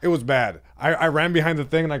 it was bad. I ran behind the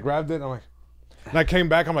thing and I grabbed it. And I'm like, and I came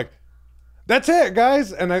back. I'm like, that's it,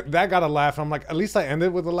 guys. And that got a laugh. I'm like, at least I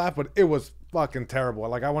ended with a laugh, but it was fucking terrible.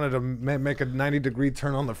 Like I wanted to make a 90-degree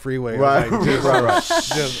turn on the freeway. Right, Like, right.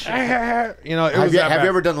 just, it Have was you that bad.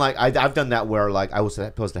 ever done like I've done that where like I was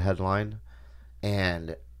supposed to headline,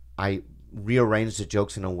 and I rearranged the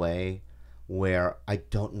jokes in a way where I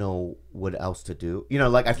don't know what else to do.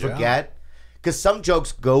 Like I forget. Because some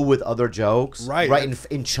jokes go with other jokes, right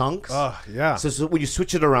in chunks. Yeah. So when you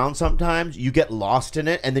switch it around sometimes, you get lost in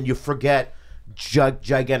it, and then you forget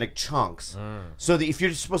gigantic chunks. So if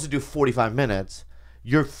you're supposed to do 45 minutes,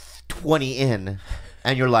 you're 20 in,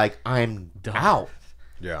 and you're like, I'm out.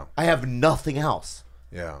 Yeah. I have nothing else.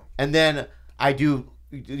 Yeah. And then I do,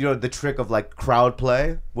 the trick of like crowd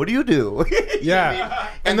play. What do you do? Yeah.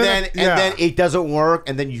 And then it doesn't work,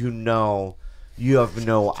 and then you have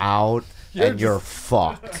no out. And you're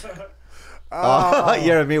fucked. You know what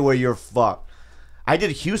I mean? Where you're fucked. I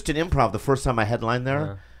did Houston Improv the first time I headlined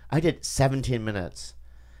there. I did 17 minutes.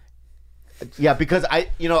 Yeah, because Wait,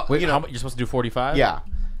 you're supposed to do 45? Yeah,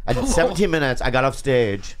 I did 17 minutes. I got off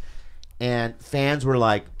stage, and fans were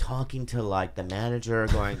like talking to like the manager,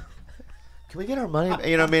 going, "Can we get our money?"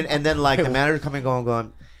 You know what I mean? And then like the manager coming,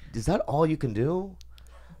 going, "Is that all you can do?"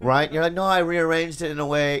 right? You're like, no, I rearranged it in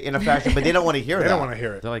a fashion, but they don't want to hear that. They don't want to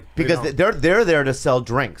hear it. They're like, Because they're there to sell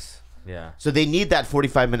drinks. yeah. So they need that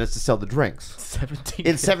 45 minutes to sell the drinks. 17.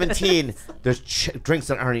 In 17, there's drinks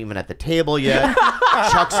that aren't even at the table yet.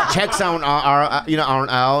 Checks aren't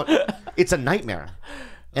out. It's a nightmare.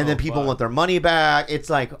 And then people want their money back. It's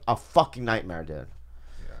like a fucking nightmare, dude.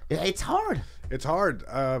 Yeah. It's hard. It's hard.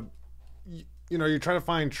 You know, you're trying to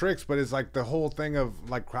find tricks, but it's like the whole thing of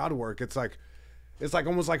like crowd work. It's like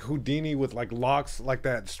almost like Houdini with like locks, like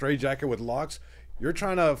that stray jacket with locks. You're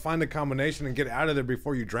trying to find a combination and get out of there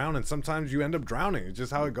before you drown, and sometimes you end up drowning. It's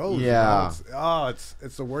just how it goes. Yeah. You know?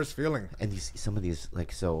 It's the worst feeling. And some of these,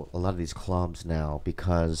 like, so a lot of these clubs now,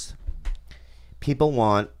 because people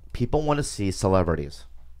want to see celebrities.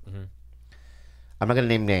 I'm not gonna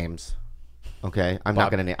name names. Okay, I'm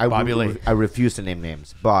not gonna name. I refuse to name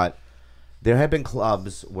names, but there have been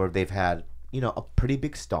clubs where they've had, a pretty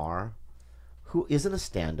big star who isn't a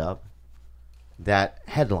stand-up that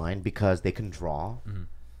headline because they can draw.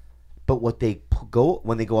 But when they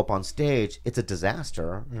go up on stage, it's a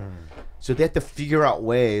disaster. So they have to figure out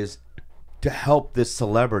ways to help this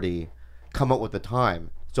celebrity come up with the time.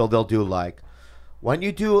 So they'll do like, why don't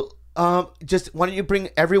you bring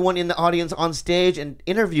everyone in the audience on stage and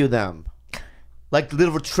interview them? Like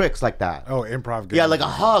little tricks like that. Oh, improv games. Yeah, like a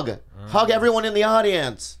hug. Hug everyone in the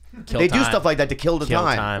audience. They do stuff like that to kill the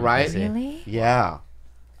time, right? Really? Yeah.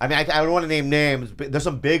 I mean, I don't want to name names, but there's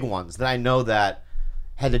some big ones that I know that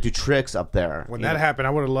had to do tricks up there. When that happened, I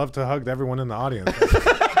would have loved to hug everyone in the audience.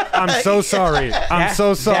 I'm so sorry. I'm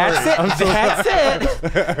so sorry. That's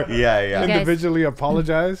it. Yeah, yeah. Okay. Individually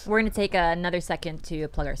apologize. We're gonna take another second to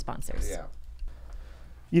plug our sponsors. Yeah.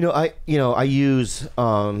 I use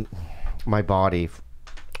my body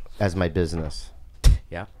as my business.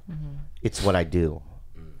 Yeah. It's what I do.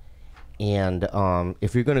 And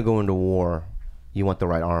if you're going to go into war, you want the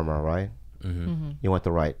right armor, right? You want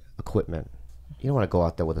the right equipment. You don't want to go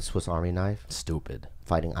out there with a Swiss Army knife. Stupid.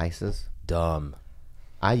 Fighting ISIS. Dumb.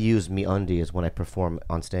 I use MeUndies when I perform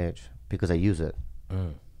on stage because I use it.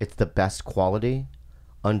 It's the best quality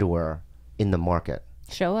underwear in the market.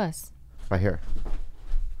 Show us. Right here.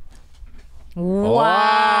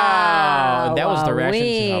 Wow. That was the reaction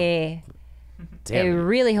to Wee. Damn. It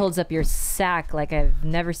really holds up your sack like I've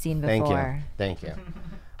never seen before. Thank you.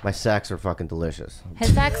 My sacks are fucking delicious.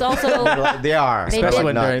 His sacks also, They are. Especially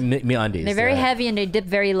when Like they're MeUndies. they're very heavy and they dip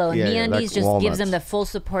very low. Yeah, yeah, MeUndies like just gives walnuts. him the full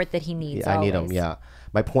support that he needs. I need them, always. yeah.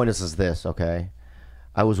 My point is this, okay?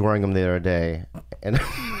 I was wearing them the other day and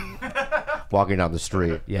walking down the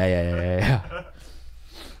street, Yeah.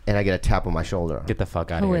 and I get a tap on my shoulder. Get the fuck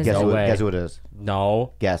out Who of is here. it? Guess who it is?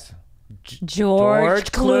 No. Guess.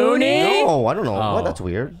 George Clooney? No, I don't know. Oh. What? That's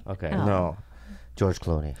weird. Okay. No. George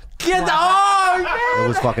Clooney. Get the It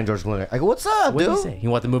was fucking George Clooney. I go, what's up, What did dude? he say? You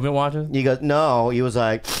want the movement watches? He goes, no. He was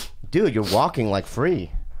like, dude, you're walking like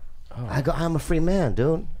free. Oh. I go, I'm a free man,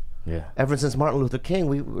 dude. Yeah. Ever since Martin Luther King,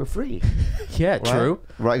 we were free. Yeah, Right? true.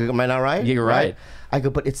 Right? Am I not right? Yeah, you're right. I go,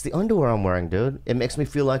 but it's the underwear I'm wearing, dude. It makes me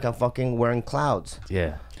feel like I'm fucking wearing clouds.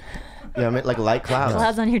 Yeah. You know what I mean? Like light clouds.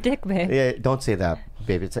 Clouds on your dick, babe. Yeah, don't say that,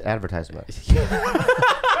 baby. It's an advertisement. Don't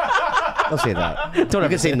say that. Don't You ever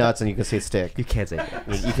can say say nuts and you can say stick. You can't say that.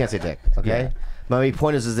 You can't say dick, okay? Yeah. My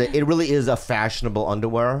point is that it really is a fashionable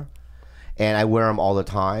underwear, and I wear them all the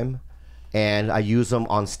time, and I use them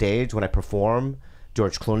on stage when I perform.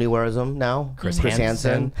 George Clooney wears them now. Chris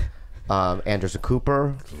Hansen. Anderson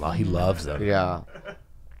Cooper. He loves them. Yeah.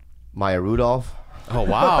 Maya Rudolph. Oh,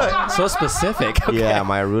 wow. So specific. Okay. Yeah,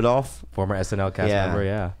 Maya Rudolph. Former SNL cast Yeah. member,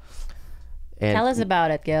 yeah. And Tell us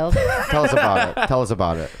about it, Gil. Tell us about it. Tell us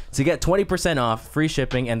about it. To get 20% off, free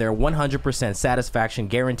shipping, and their 100% satisfaction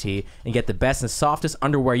guarantee, and get the best and softest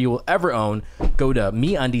underwear you will ever own, go to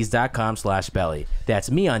MeUndies.com/belly. That's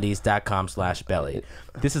MeUndies.com/belly.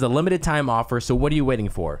 This is a limited time offer, so what are you waiting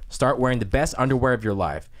for? Start wearing the best underwear of your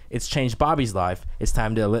life. It's changed Bobby's life. It's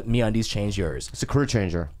time to let MeUndies change yours. It's a career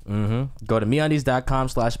changer. Go to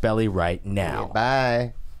MeUndies.com/belly right now.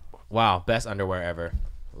 Bye. Wow, best underwear ever.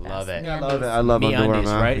 Love it. I love it. I love MeUndies, underwear,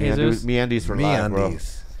 man. right, Jesus? MeUndies for life, bro.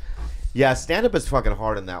 MeUndies. Yeah, stand up is fucking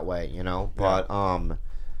hard in that way, you know. But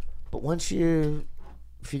once you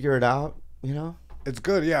figure it out, you know. It's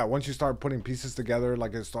good, yeah. Once you start putting pieces together,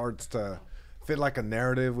 like it starts to fit like a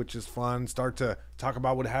narrative, which is fun. Start to talk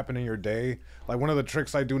about what happened in your day. Like one of the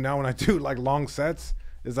tricks I do now when I do like long sets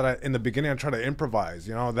is that in the beginning I try to improvise.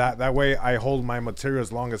 You know, that way I hold my material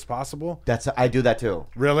as long as possible. I do that too.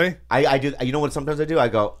 Really? I do. You know what? Sometimes I do. I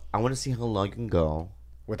go. I want to see how long you can go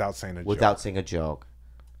Without saying a without joke. saying a joke,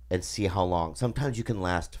 and see how long. Sometimes you can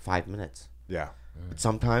last 5 minutes, Yeah. but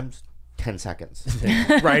sometimes 10 seconds.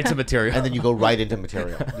 Right into material. And then you go right into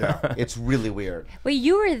material. Yeah. It's really weird. Wait,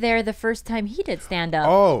 you were there the first time he did stand up.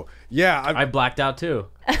 Oh, yeah. I blacked out too.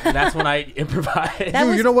 And that's when I improvised.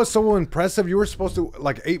 Dude, you know what's so impressive? You were supposed to,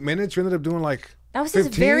 like, 8 minutes. You ended up doing, like, That was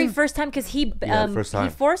 15? his very first time because first time. he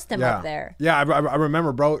forced him Yeah. up there. Yeah, I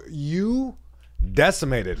remember, bro. You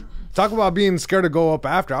decimated. Talk about being scared to go up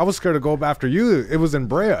after. I was scared to go up after you. It was in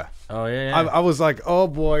Brea. Oh, yeah. I was like, oh,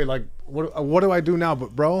 boy, like, what do I do now?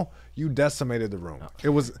 But, bro, you decimated the room. It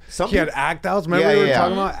was, he had act outs. Remember we were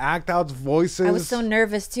talking about act outs, voices? I was so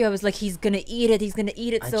nervous too. I was like, he's gonna eat it. He's gonna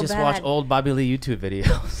eat it so I just bad. watched old Bobby Lee YouTube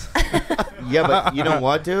videos. Yeah, but you know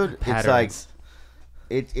what, dude? Patterns.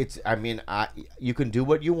 It's like, I mean, you can do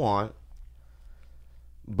what you want,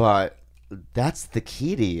 but that's the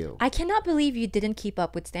key to you. I cannot believe you didn't keep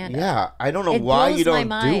up with stand up. Yeah, I don't know It why blows you don't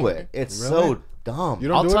my do mind. it. It's Really? so dumb. You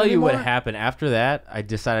don't I'll do it tell you what anymore? happened after that. I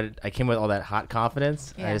decided I came with all that hot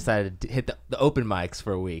confidence. Yeah. I decided to hit the open mics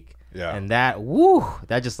for a week. Yeah. And that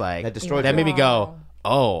just like That destroyed that you. made me go,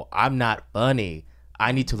 oh, I'm not funny.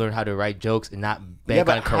 I need to learn how to write jokes and not bank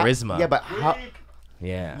on charisma. Yeah,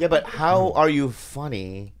 but how are you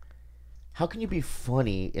funny? How can you be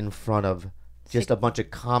funny in front of just a bunch of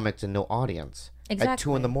comics and no audience at 2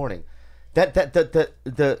 Exactly. in the morning?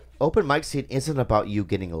 The open mic scene isn't about you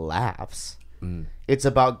getting laughs. It's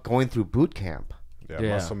about going through boot camp, Yeah.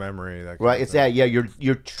 Muscle memory. That kind right? of It's thing.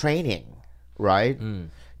 you're training, right?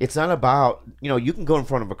 It's not about, you can go in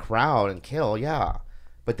front of a crowd and kill,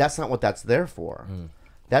 but that's not what that's there for.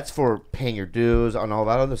 That's for paying your dues and all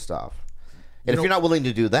that other stuff. And if you're not willing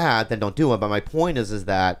to do that, then don't do it. But my point is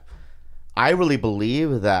that I really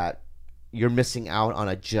believe that you're missing out on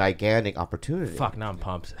a gigantic opportunity. Fuck, now I'm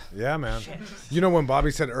pumped. Yeah, man. You know when Bobby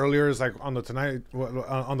said earlier, is like on the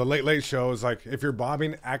on the Late Late Show, is like if you're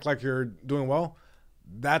bobbing, act like you're doing well.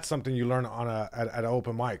 That's something you learn on at an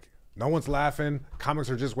open mic. No one's laughing. Comics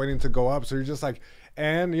are just waiting to go up, so you're just like,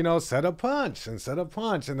 and set a punch, and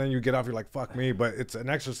then you get off. You're like, fuck me, but it's an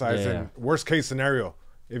exercise. Yeah. And worst case scenario,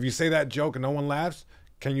 if you say that joke and no one laughs,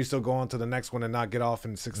 can you still go on to the next one and not get off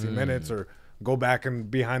in 60 minutes or go back and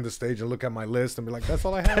behind the stage and look at my list and be like, that's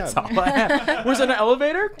all I had. That's all I had. Was it an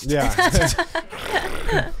elevator? Yeah.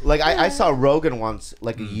 Like I saw Rogan once,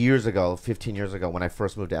 like years ago, 15 years ago, when I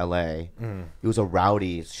first moved to LA. It was a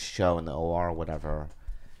rowdy show in the OR or whatever,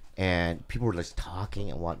 and people were just talking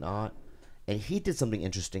and whatnot. And he did something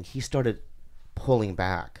interesting. He started pulling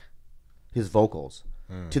back his vocals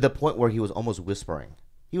to the point where he was almost whispering.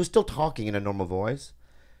 He was still talking in a normal voice,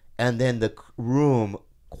 and then the room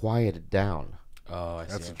quieted down. Oh, I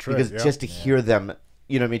see. That's a trick. Because just to hear them,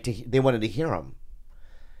 what I mean, they wanted to hear him.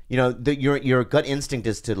 Your gut instinct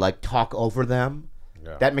is to like talk over them.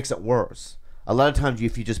 Yeah. That makes it worse. A lot of times,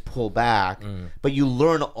 if you just pull back, but you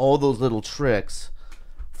learn all those little tricks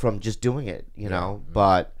from just doing it,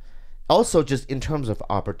 But also, just in terms of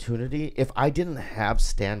opportunity, if I didn't have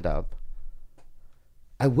stand up,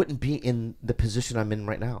 I wouldn't be in the position I'm in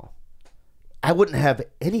right now. I wouldn't have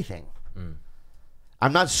anything.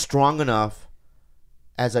 I'm not strong enough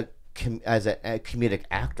as a comedic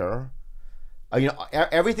actor.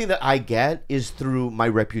 Everything that I get is through my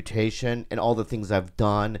reputation and all the things I've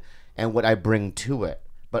done and what I bring to it.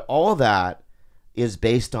 But all that is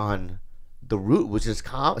based on the root, which is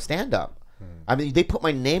stand up. I mean, they put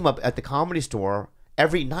my name up at the Comedy Store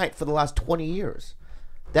every night for the last 20 years.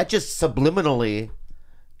 That just subliminally,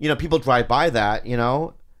 people drive by that,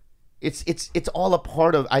 It's all a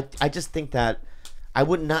part of, I just think that I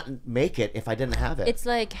would not make it if I didn't have it. It's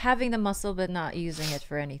like having the muscle but not using it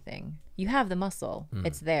for anything. You have the muscle,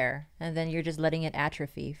 it's there, and then you're just letting it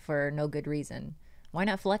atrophy for no good reason. Why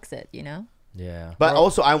not flex it, Yeah. But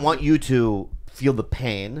also, I want you to feel the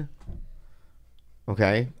pain.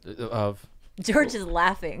 Okay? Of George is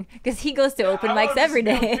laughing because he goes to open mics every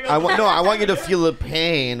day. I want you to feel the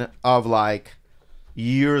pain of like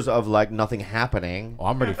years of like nothing happening.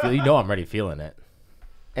 I'm already feeling it.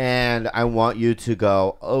 And I want you to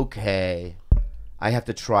go, okay, I have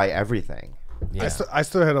to try everything. Yeah. I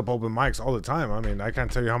still hit up open mics all the time. I mean, I can't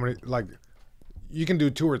tell you how many, like, you can do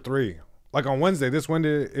 2 or 3. Like on this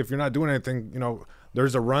Wednesday, if you're not doing anything,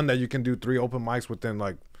 there's a run that you can do 3 open mics within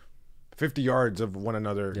like 50 yards of one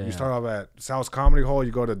another. Yeah. You start off at South's Comedy Hall,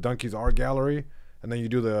 you go to Donkey's Art Gallery, and then you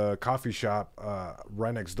do the coffee shop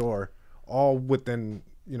right next door, all within,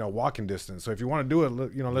 walking distance. So if you want to do it,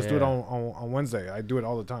 let's do it on Wednesday. I do it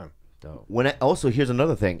all the time. Dope. Here's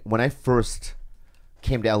another thing. When I first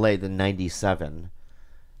came to LA in '97,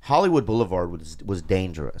 Hollywood Boulevard was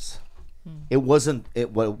dangerous. It wasn't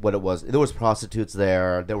what it was. There was prostitutes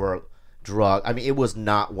there. There were drugs. I mean, it was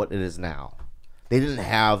not what it is now. They didn't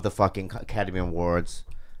have the fucking Academy Awards.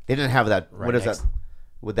 It didn't have that. Right what is next- that?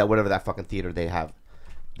 With that whatever that fucking theater they have,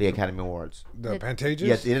 the Academy Awards. The Pantages?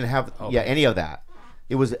 Yes, it didn't have any of that.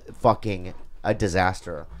 It was fucking a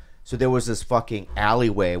disaster. So there was this fucking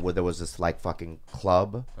alleyway where there was this like fucking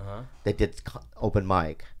club that did open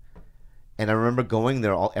mic, and I remember going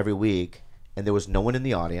there every week, and there was no one in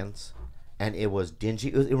the audience, and it was dingy.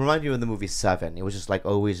 It reminded me of the movie Seven. It was just like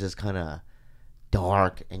always just kind of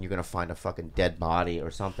dark, and you're gonna find a fucking dead body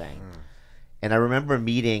or something. And I remember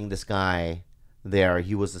meeting this guy there.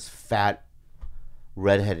 He was this fat,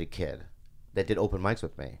 redheaded kid that did open mics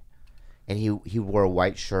with me, and he wore a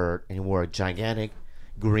white shirt and he wore a gigantic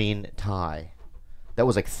green tie that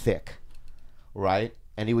was like thick, right?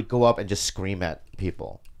 And he would go up and just scream at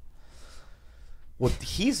people. Well,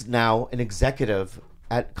 he's now an executive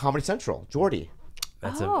at Comedy Central, Jordy.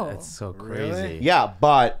 That's so crazy. Really? Yeah,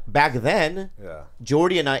 but back then, Yeah.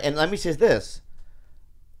 Jordy and I, and let me say this,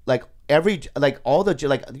 like every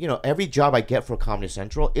job I get for Comedy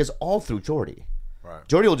Central is all through Jordy. Right.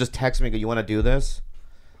 Jordy will just text me, go, you want to do this?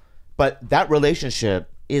 But that relationship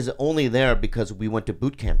is only there because we went to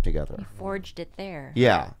boot camp together. Forged it there.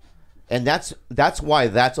 Yeah. And that's why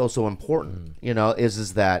that's also important,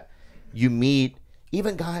 is that you meet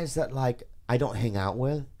even guys that like I don't hang out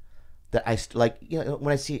with, that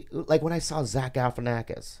when I saw Zach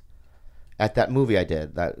Galifianakis at that movie I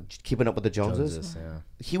did, that Keeping Up with the Joneses. Yeah.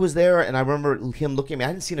 He was there, and I remember him looking at me. I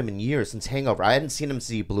hadn't seen him in years, since Hangover. I hadn't seen him since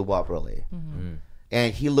he blew up, really.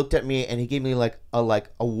 And he looked at me and he gave me like a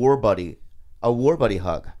war buddy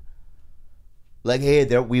hug. Like, hey,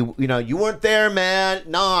 there you weren't there, man.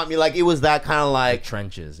 No, I mean, like, it was that kind of like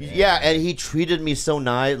Trenches. Yeah, and he treated me so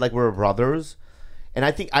nice, like we were brothers. And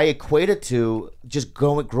I think I equate it to just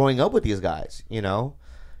growing up with these guys.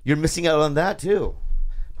 You're missing out on that too.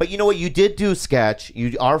 But you know what? You did do sketch.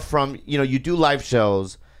 You are from, you do live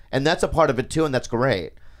shows, and that's a part of it too, and that's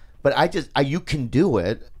great. But you can do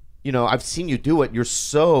it. I've seen you do it. You're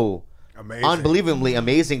so Amazing. unbelievably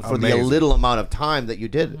amazing for the little amount of time that you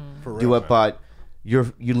did do it. man. But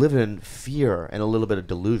you live in fear and a little bit of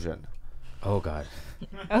delusion. Oh God.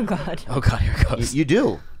 Oh God. Oh God. Here it goes. You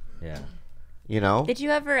do. Yeah. Did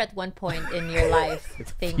you ever at one point in your life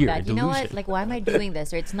think fear, that, you know what, delusion. like, why am I doing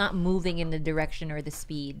this? Or it's not moving in the direction or the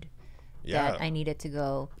speed Yeah. that I need it to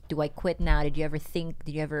go. Do I quit now? Did you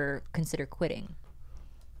ever consider quitting?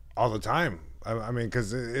 All the time. I mean,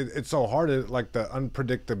 because it's so hard, like the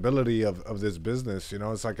unpredictability of this business,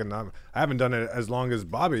 it's like, I haven't done it as long as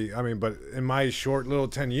Bobby. I mean, but in my short little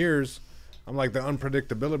 10 years, I'm like, the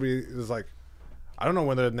unpredictability is like, I don't know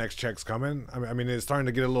when the next check's coming. I mean, it's starting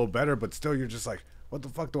to get a little better, but still you're just like, what the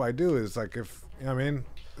fuck do I do? It's like,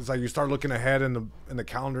 it's like you start looking ahead and the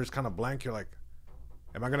calendar's kind of blank. You're like,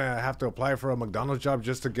 am I going to have to apply for a McDonald's job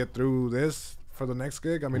just to get through this for the next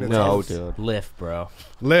gig? I mean, it's No, dude. Lift, bro.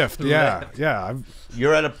 Lyft, yeah.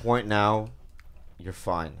 You're at a point now. You're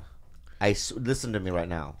fine. Listen to me right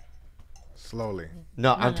now. Slowly.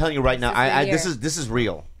 No, I'm telling you right now. This is the This is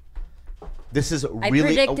real. This is I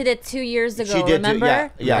really. predicted it 2 years ago, She did.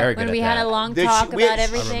 remember? Yeah. Very good When at we had that. a long Did talk she- we about had-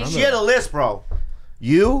 everything. She had a list, bro.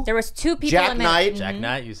 You, There was two people Jack in my- Knight, Jack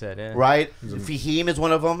Knight, you said, yeah. right? Fahim is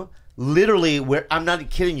one of them. Literally, I'm not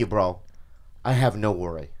kidding you, bro. I have no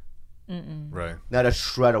worry. Right. Not a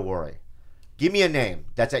shred of worry. Give me a name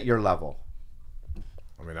that's at your level.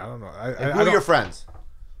 I mean, I don't know. And who are your friends?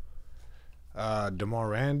 DeMar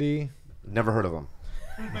Randy. Never heard of him.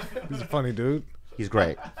 He's a funny dude. He's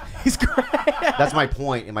great. He's great. That's my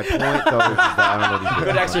point. And my point, though, is that I don't know these people.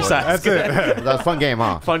 Good exercise. That's it. That was a fun game,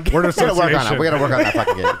 huh? Fun Word We gotta work on it. association. We gotta work on that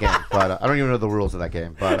fucking game. But I don't even know the rules of that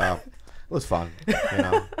game. But it was fun.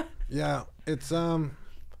 Yeah, it's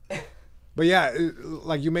but yeah,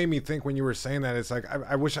 like you made me think when you were saying that. It's like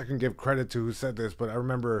I wish I can give credit to who said this, but I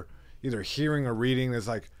remember either hearing or reading. It's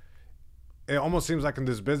like it almost seems like in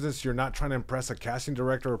this business you're not trying to impress a casting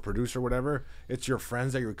director or producer or whatever. It's your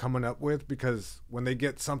friends that you're coming up with, because when they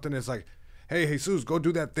get something, it's like, hey, Jesus, go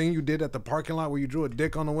do that thing you did at the parking lot where you drew a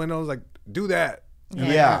dick on the windows. Like, do that.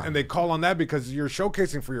 Yeah. And they call on that because you're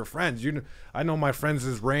showcasing for your friends. I know my friends'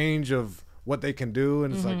 range of what they can do,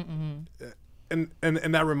 and it's like, and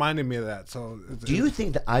that reminded me of that. So, Do you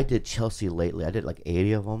think that I did Chelsea lately? I did like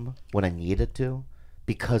 80 of them when I needed to,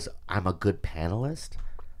 because I'm a good panelist.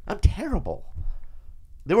 I'm terrible.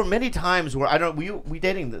 There were many times where I don't. We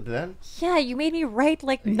dating then? Yeah, you made me write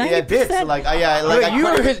like 90%. Yeah, bits. Like You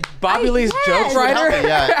were his Bobby Lee's joke writer?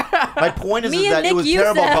 Yeah. My point is Me that and it Nick was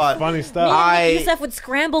Youssef. terrible, but funny stuff? Youssef would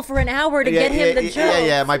scramble for an hour to get him the joke.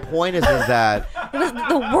 Yeah. My point is that It was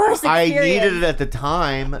the worst I experience. needed it at the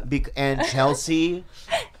time, and Chelsea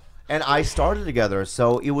and I started together,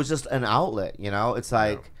 so it was just an outlet. It's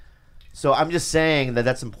like So I'm just saying that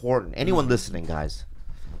that's important. Anyone listening, guys,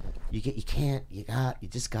 you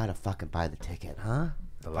just gotta fucking buy the ticket, huh?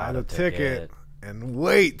 Buy the ticket and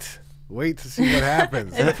wait to see what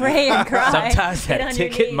happens. And pray and cry. Sometimes Get that on your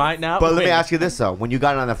ticket knees. might not. But let me win. ask you this though: when you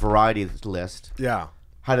got on the variety list, Yeah.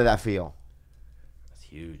 how did that feel? That's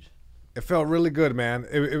huge. It felt really good, man.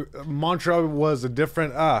 Montreal was a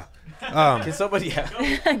different. Can somebody?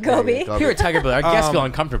 Gobi. Here at TigerBelly, our guests feel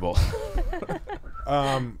uncomfortable.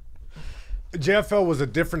 JFL was a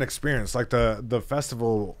different experience. Like the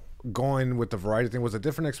festival going with the variety thing was a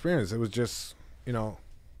different experience. It was just, you know,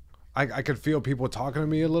 I could feel people talking to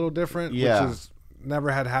me a little different, Yeah. which is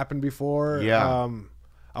never had happened before. Yeah.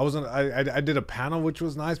 I did a panel, which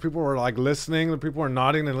was nice. People were like listening. The people were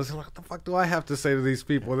nodding and listening. Like, what the fuck do I have to say to these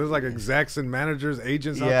people? There's like execs and managers,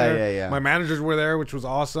 agents out there. Yeah. My managers were there, which was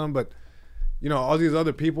awesome. But, you know, all these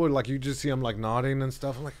other people, like you just see them like nodding and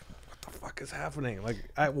stuff. I'm like, what the fuck is happening? Like,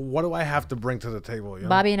 what do I have to bring to the table? You know?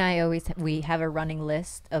 Bobby and I we have a running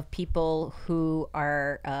list of people who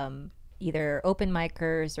are either open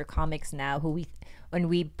micers or comics now when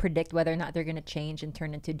we predict whether or not they're gonna change and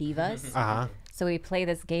turn into divas. So we play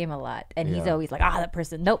this game a lot, and he's always like, that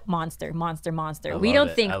person, nope, monster. We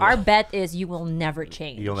don't think our bet is you will never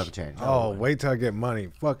change. You'll never change. Oh, wait till I get money.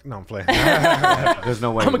 Fuck, no, I'm playing. There's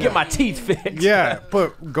no way. I'm gonna get my teeth fixed. Yeah,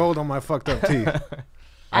 put gold on my fucked up teeth.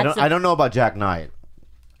 I don't know about Jack Knight.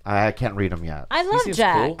 I can't read him yet. I love seems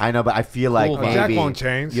Jack. cool. I know, but I feel like Cool maybe Jack won't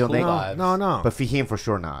change. You don't think? vibes. No. But Fahim for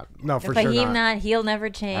sure not. No, for But sure not. he'll never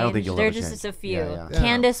change. I don't think you'll They're ever just change. a few. Yeah.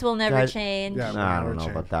 Candace will never Guys- change. Yeah. Nah, I Never don't know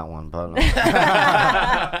change. about that one, but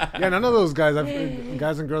Yeah, none of those guys,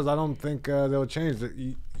 guys and girls, I don't think they'll change.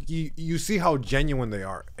 You see how genuine they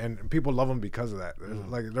are, and people love them because of that.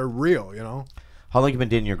 Like, they're real, you know? how long you been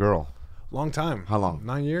dating your girl? Long time. How long?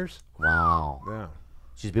 9 years? Wow, Yeah.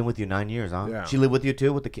 she's been with you 9 years, huh? Yeah. She lived with you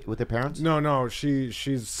too, with the parents? No,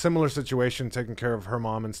 she's similar situation, taking care of her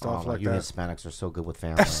mom and stuff Oh, like you that. Hispanics are so good with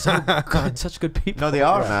family. God, such good people. No, they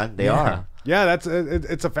are, man. They are. Yeah, that's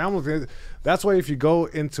it's a family thing. That's why if you go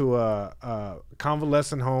into a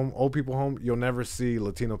convalescent home, old people home, you'll never see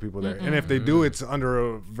Latino people there. And if they do, it's under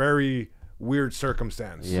a very weird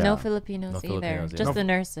circumstance. Yeah. No Filipinos either. Filipinos, yeah. Just No- the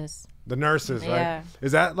nurses. The nurses, right? Yeah.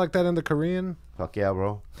 Is that like that in the Korean? Fuck yeah,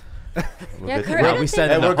 bro. We're Yeah, good. Korea, I Well, don't we think- said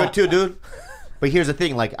Hey, in we're the- good too, dude. But here's the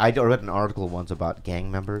thing: like, I read an article once about gang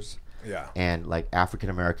members, Yeah. and like African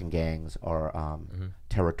American gangs are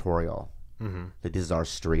territorial. That this is our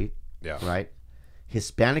street, Yeah. right?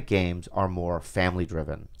 Hispanic gangs are more family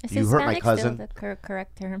driven. Is You hurt my Hispanic cousin, still the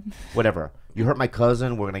correct term? whatever. You hurt my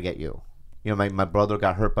cousin, we're gonna get you. You know, my brother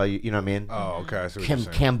got hurt by you. You know what I mean? Oh, okay. I see what you're saying.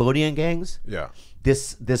 Cambodian gangs. Yeah.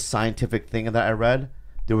 This scientific thing that I read,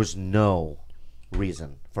 there was no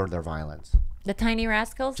reason for their violence. The Tiny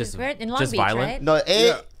Rascals Just- is where in Long just Beach, violent? right? No,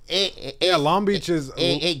 Yeah, Long Beach is.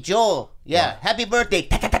 Hey, Joel. Yeah, happy birthday.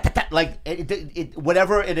 Ta, ta, ta, ta, ta. Like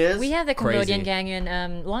whatever it is. We have the Crazy. Cambodian gang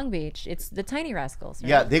in Long Beach. It's the Tiny Rascals. Right?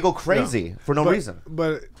 Yeah, they go crazy for no reason.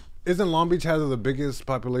 But isn't Long Beach has the biggest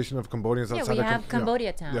population of Cambodians Yeah, outside we of have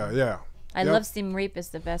Cambodia Town. Yeah. I Yep. love Siem Reap. It's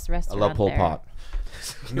the best I restaurant love Pol there. Pot.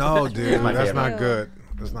 No, dude, my that's favorite. not good.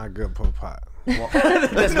 That's not good, Pol Pot.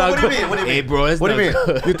 That's not What do you good. mean? What do you Hey, mean? bro, it's What do you not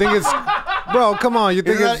mean? good. You think it's, bro? Come on, you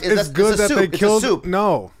think Isn't it's, that- it's good it's a that they soup. It's a killed? soup.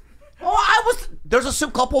 No. Oh, there's a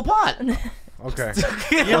soup called Pol Pot. Okay.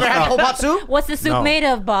 You ever had Pol Pot soup? What's the soup No. made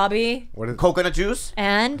of, Bobby? What is? Coconut juice,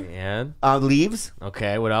 And And leaves,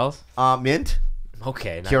 okay, what else? mint,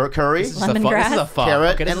 Okay, now- carrot curry, This is a fuck. This is a Lemongrass? fuck.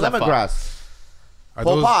 carrot, Okay, this and is a fuck. lemongrass. Are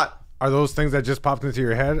Pol those, Pot. are those things that just popped into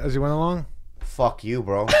your head as you went along? Fuck you,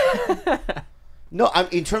 bro. No,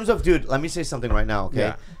 in terms of, dude, let me say something right now, okay?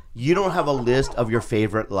 Yeah. You don't have a list of your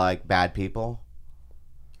favorite, like, bad people?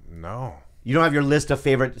 No. You don't have your list of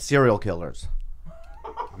favorite serial killers?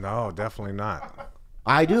 No, definitely not.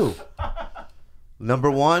 I do.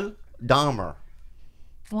 Number one, Dahmer.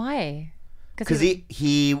 why? Because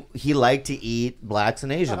he liked to eat blacks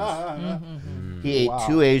and Asians. He ate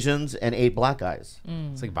 2 Asians and 8 black guys.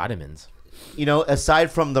 It's like vitamins. You know,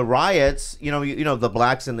 aside from the riots, you know the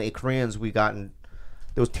blacks and the Koreans, there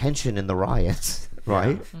was tension in the riots,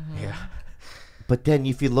 right? Yeah. But then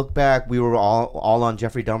if you look back, we were all on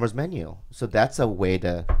Jeffrey Dahmer's menu. So that's a way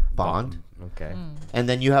to bond. Okay. And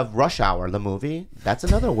then you have Rush Hour, the movie. That's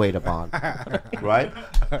another way to bond, right?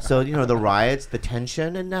 So, you know, the riots, the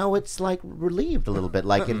tension, and now it's like relieved a little bit.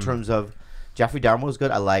 Like in terms of Jeffrey Dahmer was good.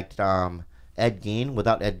 I liked Ed Gein.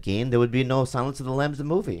 Without Ed Gein, there would be no Silence of the Lambs, the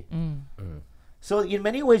movie. So in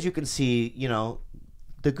many ways, you can see, you know,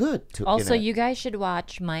 the good. Also, in it. you guys should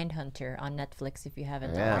watch Mindhunter on Netflix if you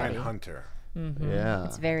haven't Yeah. already. Mindhunter. Yeah.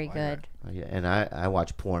 It's very good. Yeah, and I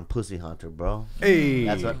watch porn, Pussy Hunter, bro. Hey.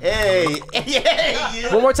 That's what. Hey.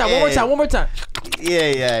 Yeah. One more time.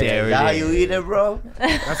 Yeah. There it How is. you eat it, bro?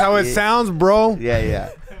 That's how it sounds, bro. Yeah.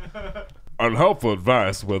 Unhelpful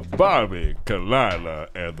advice with Bobby, Khalyla,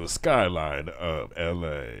 and the skyline of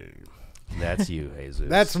L.A. That's you, Jesus.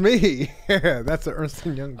 That's me. That's the Ernst &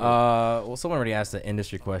 Young. Well, someone already asked the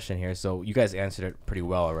industry question here, so you guys answered it pretty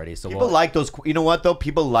well already. So People like those. You know what though?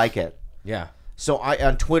 People like it. yeah. So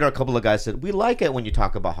on Twitter, a couple of guys said we like it when you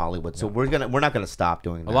talk about Hollywood. So we're not gonna stop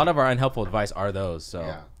doing that. A lot of our unhelpful advice are those. So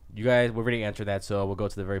Yeah. you guys, we already answered that. So we'll go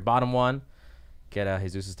to the very bottom one. Get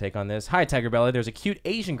Jesus' take on this. Hi, TigerBelly. There's a cute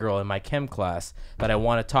Asian girl in my chem class that I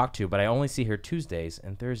want to talk to, but I only see her Tuesdays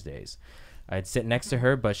and Thursdays. I'd sit next to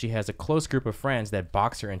her, but she has a close group of friends that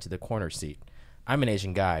box her into the corner seat. I'm an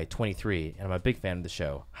Asian guy, 23, and I'm a big fan of the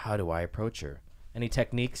show. How do I approach her? Any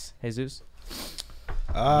techniques, Jesus?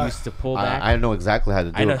 Used to pull back. I know exactly how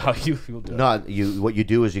to do it. I know how you feel. No, what you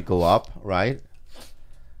do is you go up, right,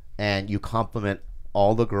 and you compliment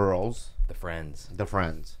all the girls, The friends. the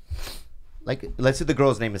friends. Like, let's say the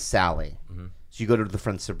girl's name is Sally. Mm-hmm. So you go to the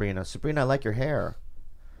friend Sabrina. Sabrina, I like your hair.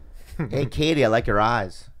 Hey, Katie, I like your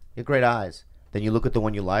eyes. You have great eyes. Then you look at the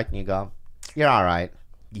one you like and you go, you're all right.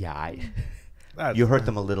 Yeah. You hurt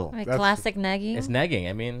them a little. Like classic negging. It's negging.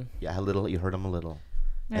 I mean, Yeah, a little. You hurt them a little.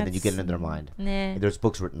 And then you get into their mind. Nah. There's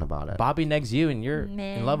books written about it. Bobby negs you and you're in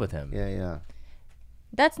Man. love with him. Yeah.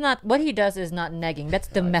 That's not what he does. Is not negging. That's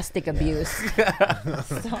domestic abuse.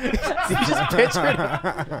 You just pictured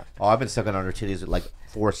it. Oh, I've been sucking on her titties, like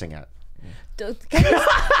forcing it.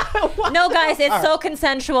 No, guys, it's so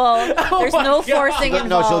consensual. There's no forcing involved.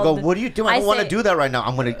 No, she'll go, what are you doing? I don't want to say- do that right now.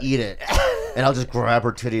 I'm going to eat it. And I'll just grab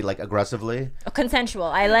her titty, like, aggressively. Consensual.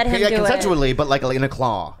 I let him Yeah, do it. consensually, but like in a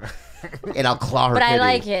claw. And I'll claw her But titty. I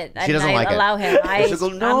like it. She doesn't like allow it. him. She'll go,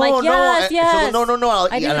 no, I'm like, yes, no. yes. She'll go, no, I'll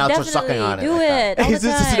eat. I do And I'll start sucking definitely on it. do like that. it all the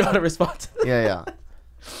Jesus doesn't know how to time. respond to that.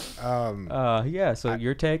 Yeah. Yeah, so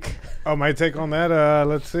your take? Oh, my take on that.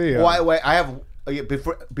 Let's see. Wait, I have,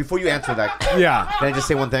 before you answer that, Yeah. can I just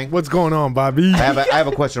say one thing? What's going on, Bobby? I have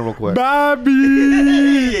a question real quick. Bobby.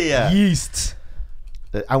 Yeah. Yeast.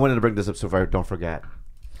 I wanted to bring this up so I don't forget.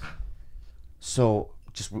 So,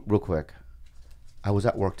 just real quick. I was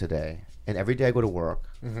at work today, and every day I go to work,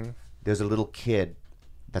 there's a little kid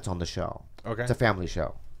that's on the show. Okay. It's a family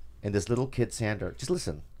show. And this little kid, Sander, just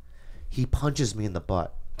listen. He punches me in the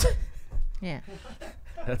butt. Yeah.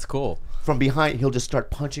 That's cool. From behind, he'll just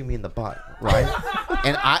start punching me in the butt, right?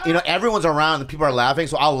 And everyone's around and people are laughing,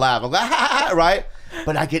 so I'll laugh. I'll go, right?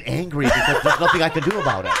 But I get angry because there's nothing I can do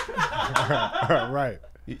about it. Right.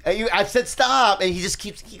 I said stop, and he just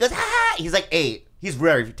keeps. He goes, ah! He's like 8. He's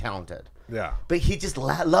very talented, Yeah. but he just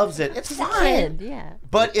loves it. It's fine. Kid, yeah.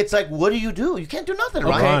 But it's like, what do? You can't do nothing,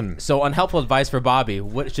 right? Run. So unhelpful advice for Bobby.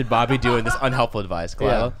 What should Bobby do in this unhelpful advice,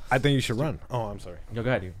 Khalyla? I think you should run. Oh, I'm sorry. Go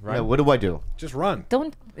ahead, you. Right? Yeah, what do I do? Just run.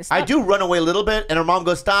 Don't. I Stop. do run away a little bit, and her mom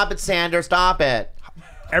goes, "Stop it, Sander, stop it."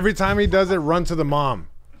 Every time he does it, run to the mom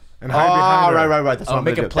and hide behind her. Right. That's what I'm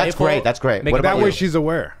make gonna it do. That's playful. great. That's great. Make What it about That you? way she's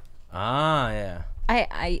aware. Yeah.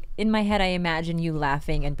 I in my head I imagine you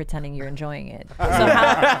laughing and pretending you're enjoying it. So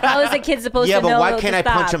how is a kid supposed Yeah, to know? but why to can't I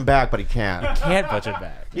stop? punch him back? But he can't. Can't punch it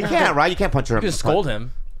back. You can't, right? You can't punch her. You just scold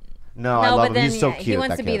him. No, I No, love but him. then He's so yeah, cute. he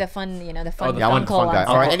wants that to be kid. the fun, the fun, Yeah, I want the fun guy. one.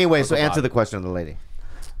 All right. Uncle- Anyway, so Uncle answer Bob. the question of the lady.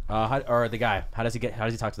 Or the guy. How does he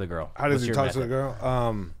talk to the girl? How does What's he your talk to the method?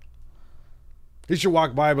 girl? He should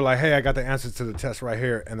walk by and be like, hey, I got the answers to the test right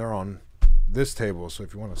here, and they're on this table, so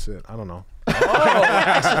if you want to sit, I don't know.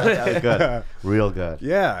 That was good. Real good.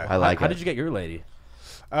 Yeah. I like How it. did you get your lady?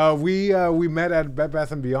 We met at Bed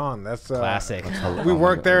Bath & Beyond. That's Classic. We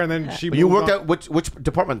worked there, and then she You moved worked on. at which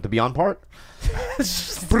department? The Beyond part?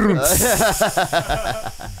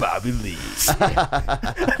 Bobby Lee.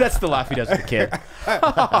 That's the laugh he does with the kid.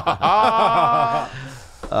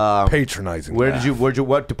 Patronizing.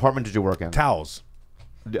 What department did you work in? Towels.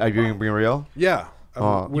 Are you being real? Yeah.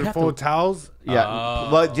 Oh. With have full to- of towels.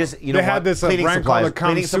 Yeah. Well, just you know They had what? this, cleaning brand supplies. called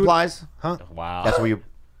Cleaning Kamsutra. supplies. Huh? Wow. That's where you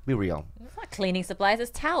be real. It's not cleaning supplies.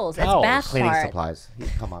 It's towels. Towels. It's bath Cleaning part. supplies.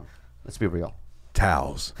 Come on, let's be real.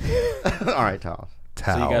 Towels. All right, towels.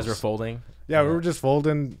 So you guys were folding? Yeah, we were just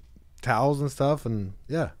folding towels and stuff, and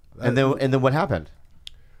yeah. And then what happened?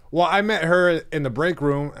 Well, I met her in the break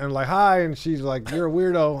room and like, hi, and she's like, you're a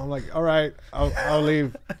weirdo. I'm like, all right, I'll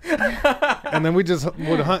leave. And then we just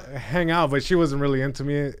would hang out, but she wasn't really into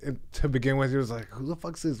me to begin with. She was like, "Who the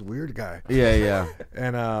fuck's this weird guy?" Yeah.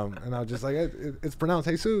 And I was just like, "It's pronounced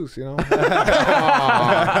Jesus," you know.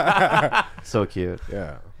 So cute.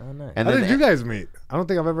 Yeah. Oh, nice. And How then did you guys meet? I don't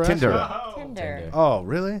think I've ever Tinder. asked Tinder. you. Oh,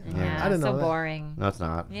 really? Yeah, I didn't so know that. boring. No, it's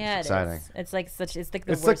not. Yeah, It's it exciting. is. It's like such. It's like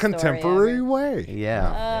the It's the worst story contemporary ever. way.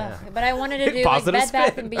 Yeah. But I wanted to do like Positive Bed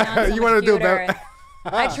Bath spin. and Beyond. So You much wanna do cuter. Bed-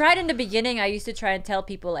 I tried in the beginning. I used to try and tell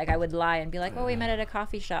people like I would lie and be like, "Oh, we met at a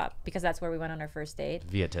coffee shop," because that's where we went on our first date.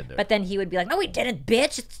 Via Tinder. But then he would be like, "No, we didn't,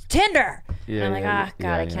 bitch. It's Tinder." Yeah, and I'm like, yeah, "Ah,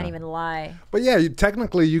 God, I yeah. can't even lie." But yeah,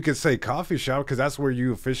 technically you could say coffee shop because that's where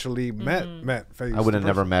you officially met face. I would have to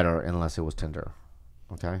never person. met her unless it was Tinder.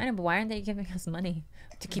 Okay. I know, but why aren't they giving us money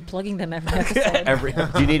to keep plugging them every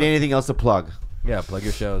episode? Do you need anything else to plug? Yeah, plug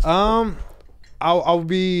your shows. I'll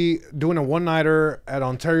be doing a one-nighter at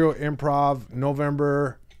Ontario Improv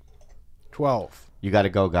November 12th. You got to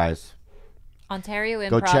go, guys. Ontario Improv.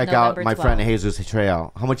 Go check out November my 12th. friend Jesus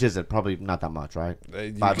Trejo. How much is it? Probably not that much, right?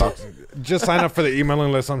 $5. Just sign up for the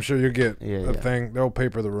emailing list. I'm sure you'll get Yeah, a yeah. thing. They'll pay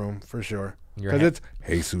for the room for sure. Your Because hand-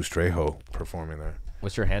 it's Jesus Trejo performing there.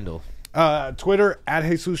 What's your handle? Twitter at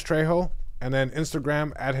Jesus Trejo, and then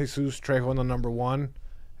Instagram at Jesus Trejo and the number 1,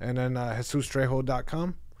 and then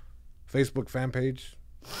JesusTrejo.com, Facebook fan page,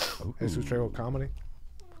 Jesus Trejo Comedy.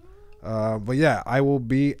 But yeah, I will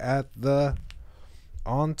be at the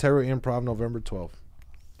Ontario Improv November 12th.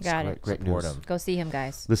 Got it. Great Support news. him. Go see him,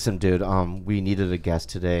 guys. Listen, dude, we needed a guest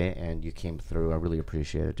today, and you came through. I really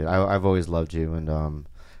appreciate it, dude. I've always loved you, and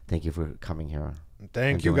thank you for coming here.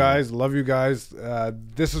 Thank you doing guys. Love you guys.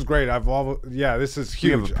 This is great. This is We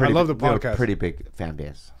have a huge. I pretty- love the we have a podcast. pretty big fan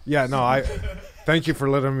base. Yeah, no, I thank you for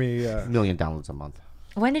letting me A million downloads a month.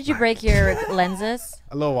 When did you break your lenses?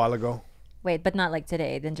 a little while ago. Wait, but not like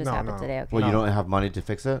today. It didn't just No, happen no. today. Okay. Well, you don't have money to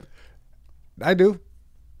fix it? I do.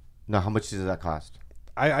 No, how much does that cost?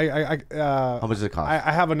 How How much does it cost?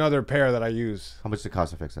 I have another pair that I use. How much does it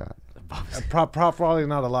cost to fix that? Probably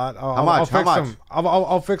not a lot. How much? I'll How fix much? them.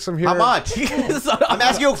 I'll fix them here. How much? I'm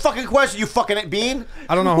asking you a fucking question, you fucking bean.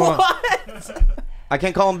 I don't know. Hold on. I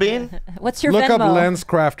can't call him bean? What's your Look Venmo? up Lens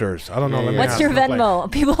Crafters. I don't know. Yeah, Let me yeah. What's ask your them. Venmo?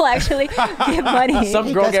 People actually give money. Some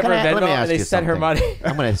Hey, girl guys, gave her can I- let Venmo me ask and they you sent her something. money.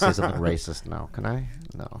 I'm going to say something racist now. Can I?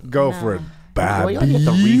 No. Go for it. Bad. Why do you have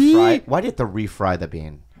to refry? Why do you have to refry the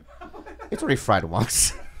bean? It's already fried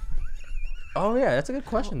once. Oh yeah, that's a good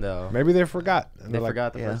question though. Maybe they forgot. And They they're like,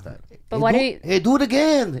 forgot the yeah. first time. But why do you? Hey, do it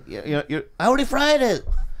again. I already fried it.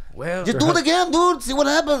 Well, Just do it again, dude. See what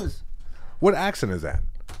happens. What accent is that?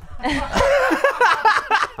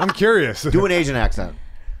 I'm curious. Do an Asian accent.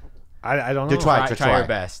 I don't know. Do try. try your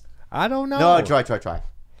best. I don't know. No, try.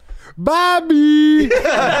 Bobby.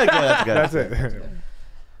 That's good. That's it.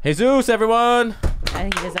 Jesus, everyone. I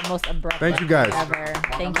think it is the most abrupt. Thank you, lesson guys. Ever.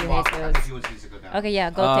 Thank you, Jesus. Okay, yeah,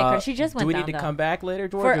 go take her. She just went Do we down need to though. come back later,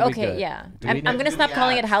 George? For or we okay, good? yeah. Do we I'm need- gonna do stop the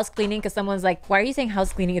calling it ads. house cleaning because someone's like, "Why are you saying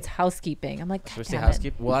house cleaning? It's housekeeping." I'm like, Should "God we say damn it.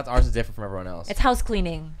 housekeeping? Well, that's ours is different from everyone else. It's house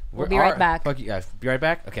cleaning. We'll be Our- right back. Fuck you guys. Be right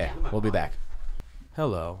back? Okay, we'll be back.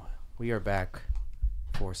 Hello. We are back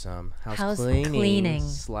for some house cleaning.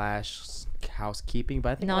 / housekeeping,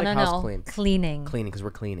 but I think No, I like no, house no. clean. Cleaning. Cleaning, because we're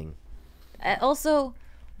cleaning. Also,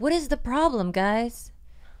 what is the problem, guys?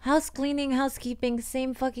 House cleaning, housekeeping,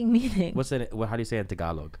 same fucking meaning. What's it? How do you say it in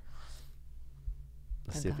Tagalog?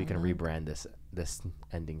 Let's see if we can Tagalog. rebrand this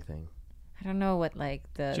ending thing. I don't know what like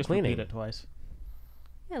the Just Cleaning. repeat it twice.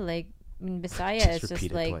 yeah like in Bisaya. Just It's just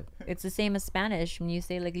repeat it like twice. it's the same as Spanish when you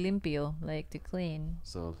say like limpio, like to clean.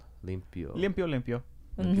 So limpio. Limpio, limpio.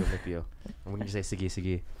 Limpio, limpio. And when you say sige,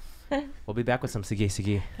 sige. We'll be back with some sige,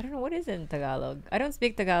 sige. I don't know what is it in Tagalog. I don't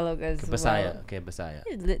speak Tagalog as Bisaya. well. Okay, Bisaya.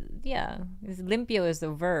 Yeah, limpio is the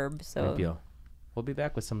verb. So Limpio. We'll be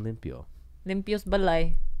back with some limpio. Limpios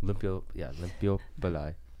balay. Limpio, yeah, limpio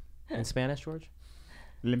balay. In Spanish, George?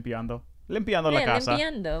 Limpiando. Limpiando la Yeah, casa.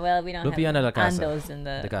 limpiando. Well, we don't Limpiando la have casa. andos in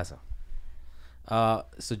the. The casa.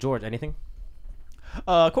 So George, anything?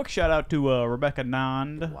 Quick shout out to Rebecca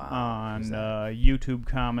Nand on YouTube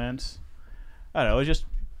comments. I don't know,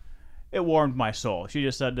 it warmed my soul. She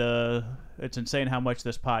just said it's insane how much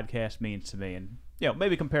this podcast means to me, and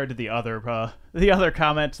maybe compared to the other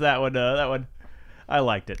comments, that would I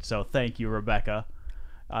liked it. So thank you, Rebecca.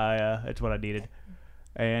 It's what I needed,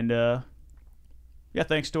 and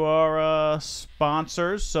thanks to our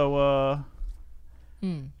sponsors. So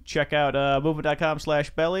check out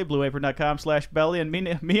movement.com/belly, blueapron.com/belly, and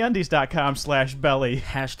meundies.com/belly.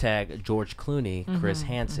 Hashtag George Clooney, Chris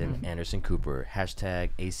Hansen, Anderson Cooper. Hashtag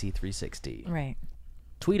AC360. Right.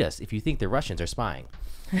 Tweet us if you think the Russians are spying.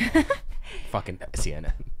 Fucking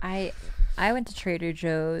CNN. I went to Trader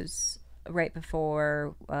Joe's right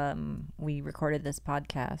before we recorded this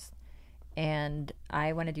podcast, and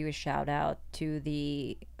I want to do a shout out to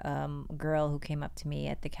the girl who came up to me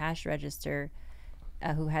at the cash register,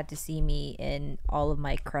 who had to see me in all of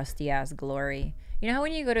my crusty ass glory. You know how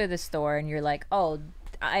when you go to the store and you're like, oh,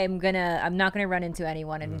 I'm not gonna run into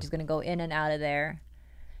anyone, and I'm just gonna go in and out of there.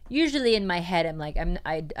 Usually in my head, I'm like,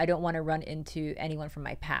 I don't want to run into anyone from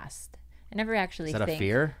my past. I never actually Is that think. a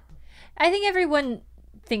fear? I think everyone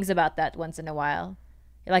thinks about that once in a while.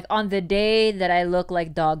 Like on the day that I look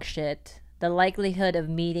like dog shit, the likelihood of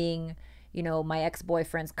meeting, my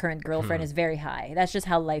ex-boyfriend's current girlfriend is very high. That's just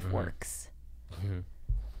how life works.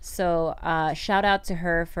 So shout out to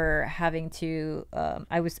her for having to.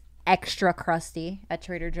 I was extra crusty at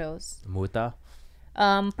Trader Joe's. Muta?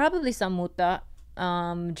 Probably some muta.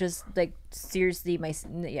 Just like seriously,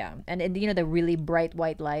 and the really bright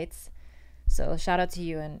white lights. So shout out to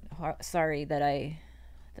you, and sorry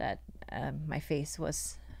that my face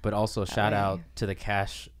was. But also shout out to the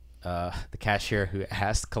cashier who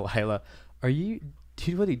asked Khalyla, do you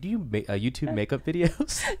make YouTube makeup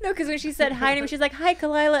videos? No, because when she said hi to me, she's like, "Hi,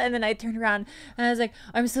 Khalyla," and then I turned around and I was like,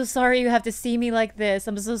 "I'm so sorry you have to see me like this.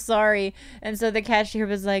 I'm so sorry." And so the cashier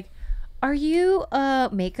was like, "Are you a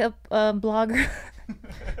makeup blogger?"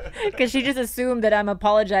 Because she just assumed that I'm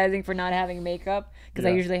apologizing for not having makeup because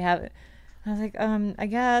I usually have it. I was like, I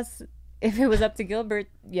guess if it was up to Gilbert,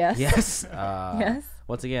 yes. Yes. Yes.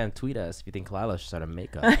 Once again, tweet us if you think Khalyla should start a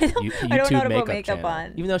makeup. I don't know how to put makeup channel.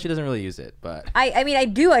 on. Even though she doesn't really use it, but I mean, I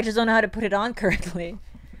do. I just don't know how to put it on currently.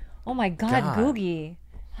 Oh my God. Googie.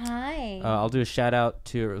 Hi. I'll do a shout out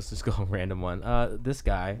to, let's just go a random one. This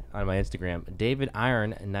guy on my Instagram, David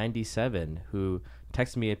Iron 97, who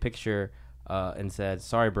texted me a picture and said,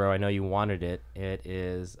 "Sorry, bro, I know you wanted it. It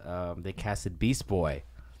is they casted Beast Boy."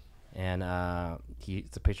 And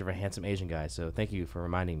it's a picture of a handsome Asian guy. So thank you for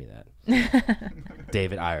reminding me that.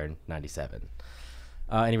 David Iron 97.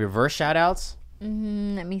 Any reverse shout outs?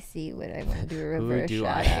 Let me see what I want to do. A reverse Who do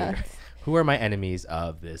shout I out. hate? Who are my enemies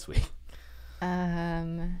of this week?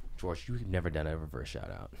 George, you've never done a reverse shout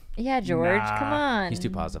out. Yeah, George, come on. He's too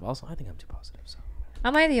positive. Also, I think I'm too positive. So.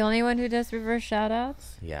 Am I the only one who does reverse shout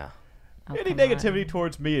outs? Yeah. Oh, Any negativity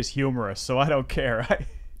towards me is humorous, so I don't care.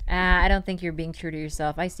 I don't think you're being true to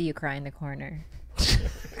yourself. I see you cry in the corner.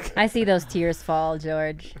 I see those tears fall,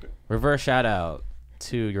 George. Reverse shout out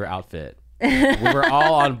to your outfit. we were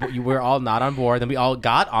all not on board, then we all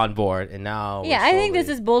got on board, and now I think this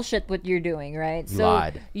is bullshit what you're doing, right? You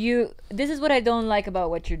lied. This is what I don't like about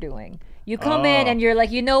what you're doing. You come in and you're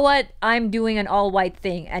like, you know what? I'm doing an all white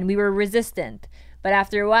thing, and we were resistant. But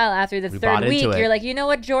after a while, after the third week, you're like, you know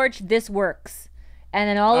what, George? This works. And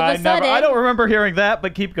then all of a sudden, I don't remember hearing that,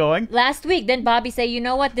 but keep going. Last week, then Bobby say, you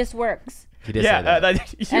know what, this works. He did say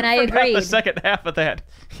that. And I agreed. The second half of that.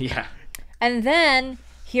 Yeah. And then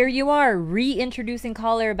here you are reintroducing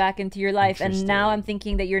collar back into your life, and now I'm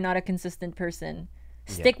thinking that you're not a consistent person.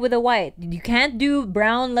 Stick with a white. You can't do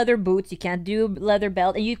brown leather boots. You can't do leather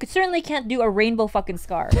belt, and you certainly can't do a rainbow fucking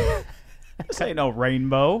scarf. This ain't no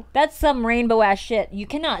rainbow. That's some rainbow ass shit. You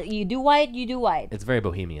cannot. You do white. You do white. It's very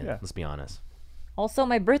bohemian. Yeah. Let's be honest. Also,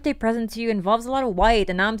 my birthday present to you involves a lot of white,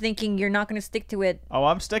 and now I'm thinking you're not going to stick to it. Oh,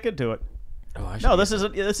 I'm sticking to it. No, this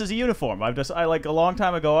is a uniform. I like a long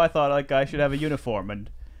time ago I thought like I should have a uniform, and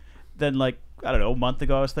then like I don't know, a month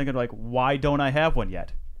ago I was thinking like, why don't I have one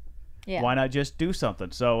yet? Yeah. Why not just do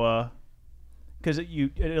something? So because it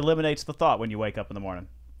eliminates the thought when you wake up in the morning.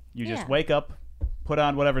 You just wake up, put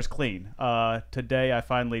on whatever's clean. Today I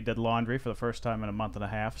finally did laundry for the first time in a month and a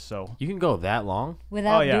half. So you can go that long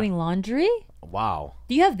without doing laundry? Wow.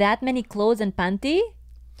 Do you have that many clothes and panty?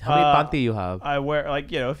 How many panty you have? I wear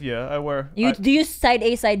I wear. Do you side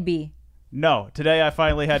A, side B? No. Today I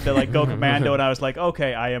finally had to like go commando, and I was like,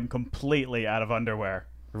 okay, I am completely out of underwear.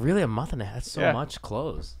 Really, a month and a half? That's so much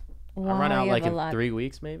clothes. Wow, I run out like in 3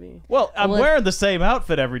 weeks, maybe. Well, I'm wearing the same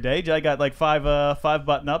outfit every day. I got like five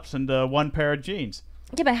button-ups and one pair of jeans.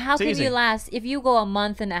 Yeah, but how can you last? If you go a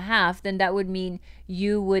month and a half, then that would mean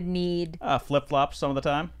you would need flip-flops some of the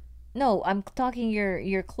time. No, I'm talking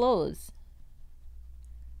your clothes.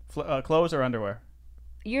 Clothes or underwear?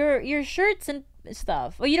 Your shirts and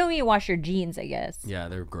stuff. Well, you don't need to wash your jeans, I guess. Yeah,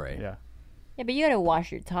 they're gray. Yeah. Yeah, but you gotta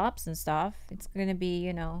wash your tops and stuff. It's gonna be,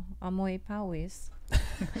 amoy pawis.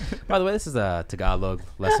 By the way, this is a Tagalog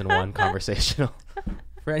lesson 1 conversational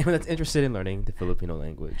for anyone that's interested in learning the Filipino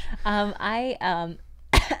language. I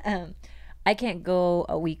can't go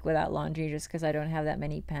a week without laundry just because I don't have that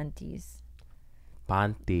many panties.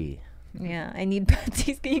 Panty. Yeah, I need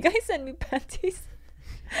panties. Can you guys send me panties?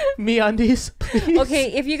 Me undies, please.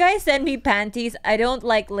 Okay, if you guys send me panties, I don't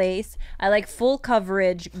like lace. I like full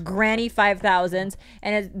coverage, granny 5000s,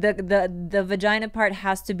 and the vagina part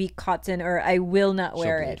has to be cotton, or I will not She'll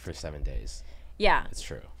wear bleed it. for 7 days. Yeah. It's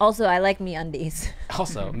true. Also, I like me undies.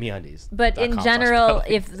 Also, me undies. But in general,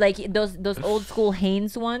 if like those old school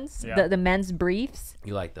Hanes ones, Yeah. the men's briefs,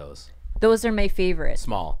 You like those. those are my favorite.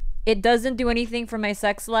 Small. It doesn't do anything for my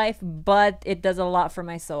sex life, but it does a lot for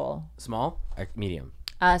my soul. Small? Medium.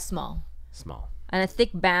 Small. Small. And a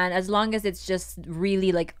thick band, as long as it's just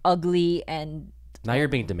really like ugly and Now you're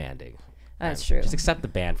being demanding. that's true. Just accept the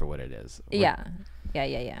band for what it is. Yeah.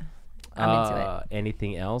 I'm into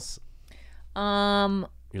Anything else it.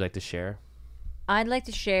 you'd like to share? I'd like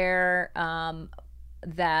to share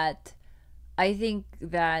that I think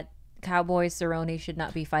that Cowboy Cerrone should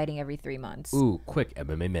not be fighting every 3 months. Ooh, quick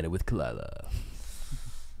MMA minute with Khalyla.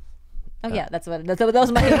 Oh yeah, that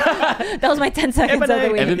was my that was my 10 seconds of the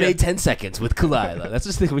week. MMA 10 seconds with Khalyla. That's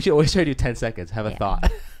just the thing. We should always try to do 10 seconds. Have a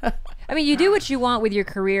thought. I mean, you do what you want with your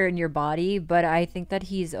career and your body, but I think that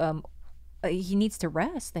he needs to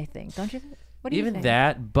rest. I think, don't you? What do you Even think?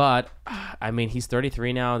 that, but I mean, he's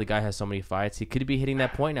 33 now. The guy has so many fights. He could be hitting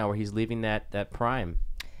that point now where he's leaving that prime.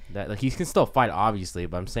 That like he can still fight, obviously,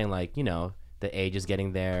 but I'm saying like the age is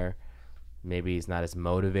getting there. Maybe he's not as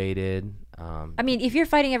motivated. I mean, if you're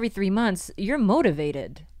fighting every 3 months, you're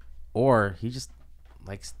motivated Or he just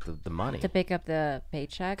likes the money. to pick up the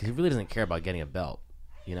paycheck. Because he really doesn't care about getting a belt,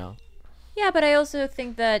 Yeah, but I also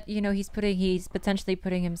think that he's potentially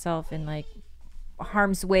putting himself in like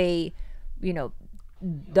harm's way,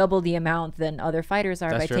 double the amount than other fighters are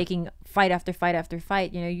That's by true. taking fight after fight after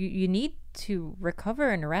fight. You need to recover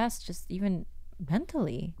and rest, just even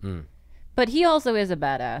mentally. But he also is a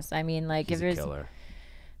badass. I mean, like He's if a there's killer.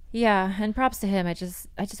 yeah, and props to him. I just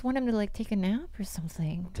want him to like take a nap or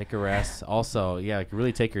something. Take a rest. Also, yeah, like,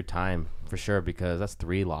 really take your time for sure because that's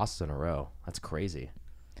 3 losses in a row. That's crazy.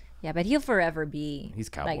 Yeah, but he'll forever be. He's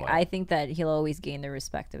Cowboy. Like I think that he'll always gain the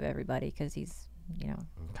respect of everybody because he's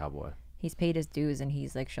Cowboy. he's paid his dues and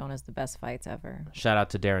he's like shown us the best fights ever. Shout out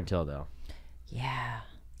to Darren Till though. Yeah.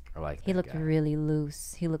 I like He that looked guy. really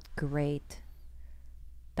loose. He looked great.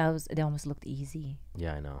 It almost looked easy.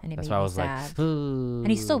 Yeah, I know. And it That's made why I me was sad. like, ooh. And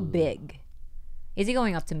he's so big. Is he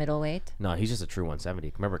going up to middleweight? No, he's just a true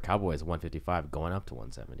 170. Remember, Cowboy is 155 going up to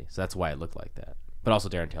 170. So that's why it looked like that. But also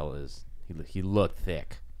Darren Till he looked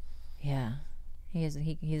thick. Yeah. He's a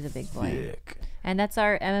big boy. Thick. And that's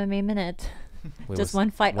our MMA minute. Wait, Just what's- one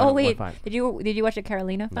fight. one- Oh one wait, fight. did you watch a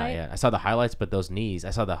Khalyla Not fight? yet. I saw the highlights, but those knees. I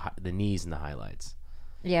saw the knees in the highlights.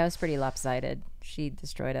 Yeah, it was pretty lopsided. She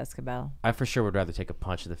destroyed Escobar. I for sure would rather take a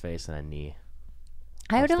punch to the face than a knee.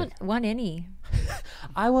 I don't want any.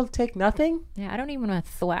 I will take nothing. Yeah, I don't even want a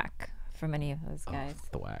thwack from any of those guys.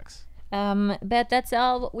 The wax. But that's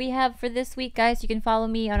all we have for this week, guys. You can follow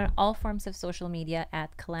me on all forms of social media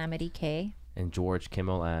at Calamity K. And George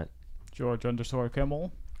Kimmel at.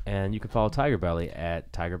 George_Kimmel. And you can follow TigerBelly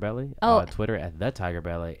at TigerBelly. Oh. Twitter at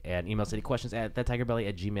TheTigerBelly. And email us any questions at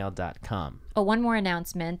TheTigerBelly@gmail.com. Oh, one more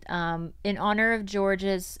announcement. In honor of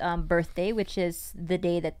George's birthday, which is the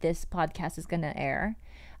day that this podcast is going to air,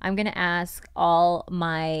 I'm going to ask all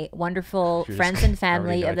my wonderful You're friends just- and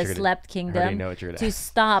family I of the already know what you're Slept I already Kingdom know what you're gonna to ask.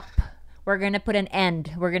 stop. We're going to put an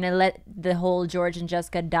end. We're going to let the whole George and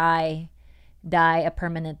Jessica die a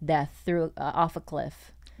permanent death through off a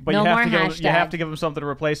cliff. But no you have more to give hashtag. you have to give them something to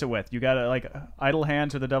replace it with. You gotta like idle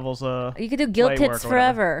hands or the devil's You could do guilt play work tits or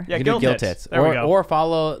whatever. forever. Yeah, You can do guilt Gil tits. Tits. There we go. Or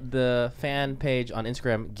follow the fan page on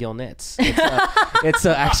Instagram, Gil Knits. It's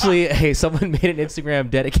actually someone made an Instagram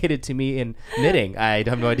dedicated to me in knitting. I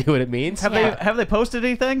have no idea what it means. Have they posted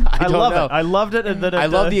anything? I don't love know. it. I loved it. And that I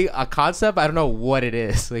love the concept. I don't know what it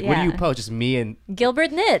is. Like, what do you Yeah. post? Just me and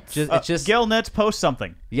Gilbert Knits. it's just Gil Nets post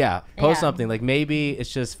something. yeah. Post Yeah. something like maybe it's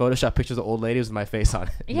just Photoshop pictures of old ladies with my face on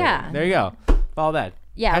it. Yeah. There you go. Follow that.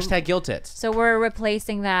 Yeah. Hashtag Gil Tits. So we're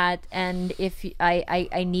replacing that, and if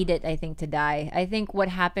I need it, I think, to die. I think what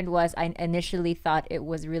happened was I initially thought it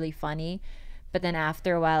was really funny, but then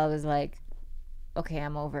after a while I was like, okay,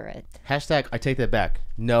 I'm over it. Hashtag I take that back.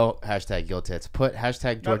 No hashtag Gil Tits. Put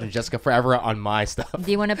hashtag George and Jessica Forever on my stuff. Do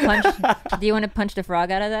you want to punch? Do you want to punch the frog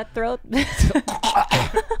out of that throat?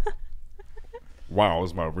 Wow,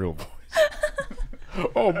 is my real voice.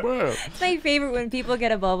 Oh man. It's my favorite when people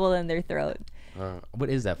get a bubble in their throat. What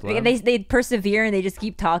is that? Like, Phlegm? they persevere and they just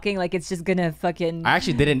keep talking like it's just gonna fucking. I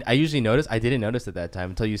actually didn't. I usually notice. I didn't notice at that time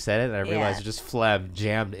until you said it, and I realized Yeah. it's just phlegm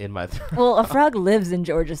jammed in my throat. Well, a frog lives in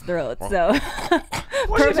George's throat, so.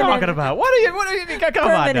 What are you talking about? What are you?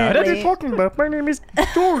 Come on now. Permanently. Talking about my name is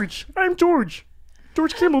George. I'm George.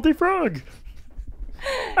 George Kimmel the Frog.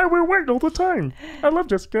 I wear white all the time. I love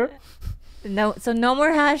Jessica. No, so no more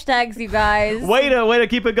hashtags, you guys. Way to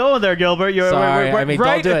keep it going there, Gilbert. You're Sorry, we're I mean,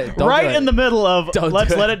 right, don't do it. Don't right do it. in the middle of Don't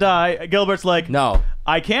let's do let it. it die. Gilbert's like, No.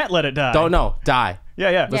 I can't let it die. Don't know. Die. Yeah.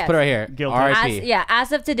 Let's Yes. put it right here. Guilty. R.I.P.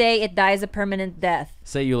 As of today, it dies a permanent death.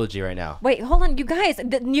 Say eulogy right now. Wait, hold on, you guys.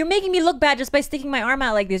 You're making me look bad just by sticking my arm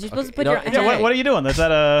out like this. You're supposed to put no, your it's Yeah, hand. what are you doing? Is that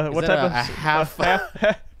a what Is type that of a half?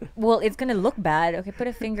 Well, it's gonna look bad. Okay, put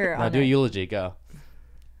a finger No, on do a it. eulogy. Go.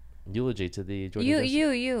 Eulogy to the Georgia.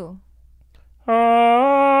 You.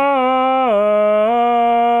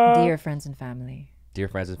 Dear friends and family, Dear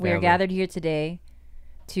friends and we family. are gathered here today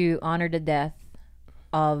to honor the death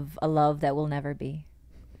of a love that will never be.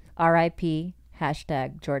 R.I.P.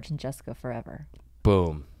 Hashtag George and Jessica forever.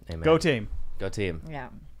 Boom. Amen. Go team. Go team. Yeah.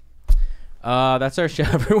 That's our show,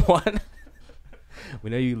 everyone. We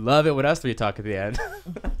know you love it when us three talk at the end.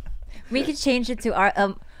 We could change it to our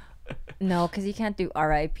no, because you can't do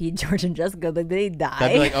R.I.P. George and Jessica. Like they die.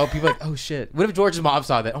 That'd be like, oh, people are like, oh shit. What if George's mom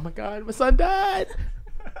saw that? Oh my god, my son died.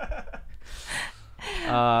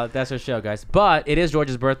 That's our show, guys. But it is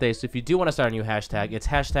George's birthday, so if you do want to start a new hashtag, it's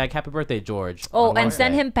hashtag Happy Birthday George. Oh, on and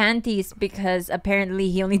send Wednesday. him panties because apparently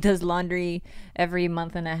he only does laundry every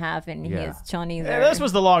month and a half, and Yeah. his chonies Yeah, are. this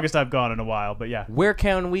was the longest I've gone in a while, but yeah. Where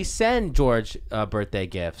can we send George birthday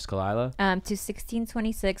gifts, Khalyla? To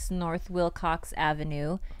 1626 North Wilcox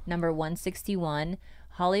Avenue, number 161,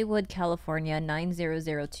 Hollywood, California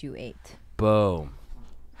 90028. Boom.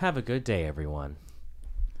 Have a good day, everyone.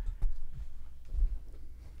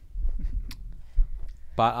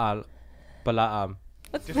 Paalam. Paalam.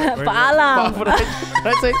 What did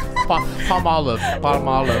I say? Palm olive.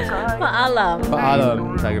 Paalam.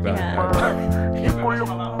 Paalam. Tiger Belly.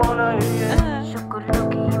 Yeah.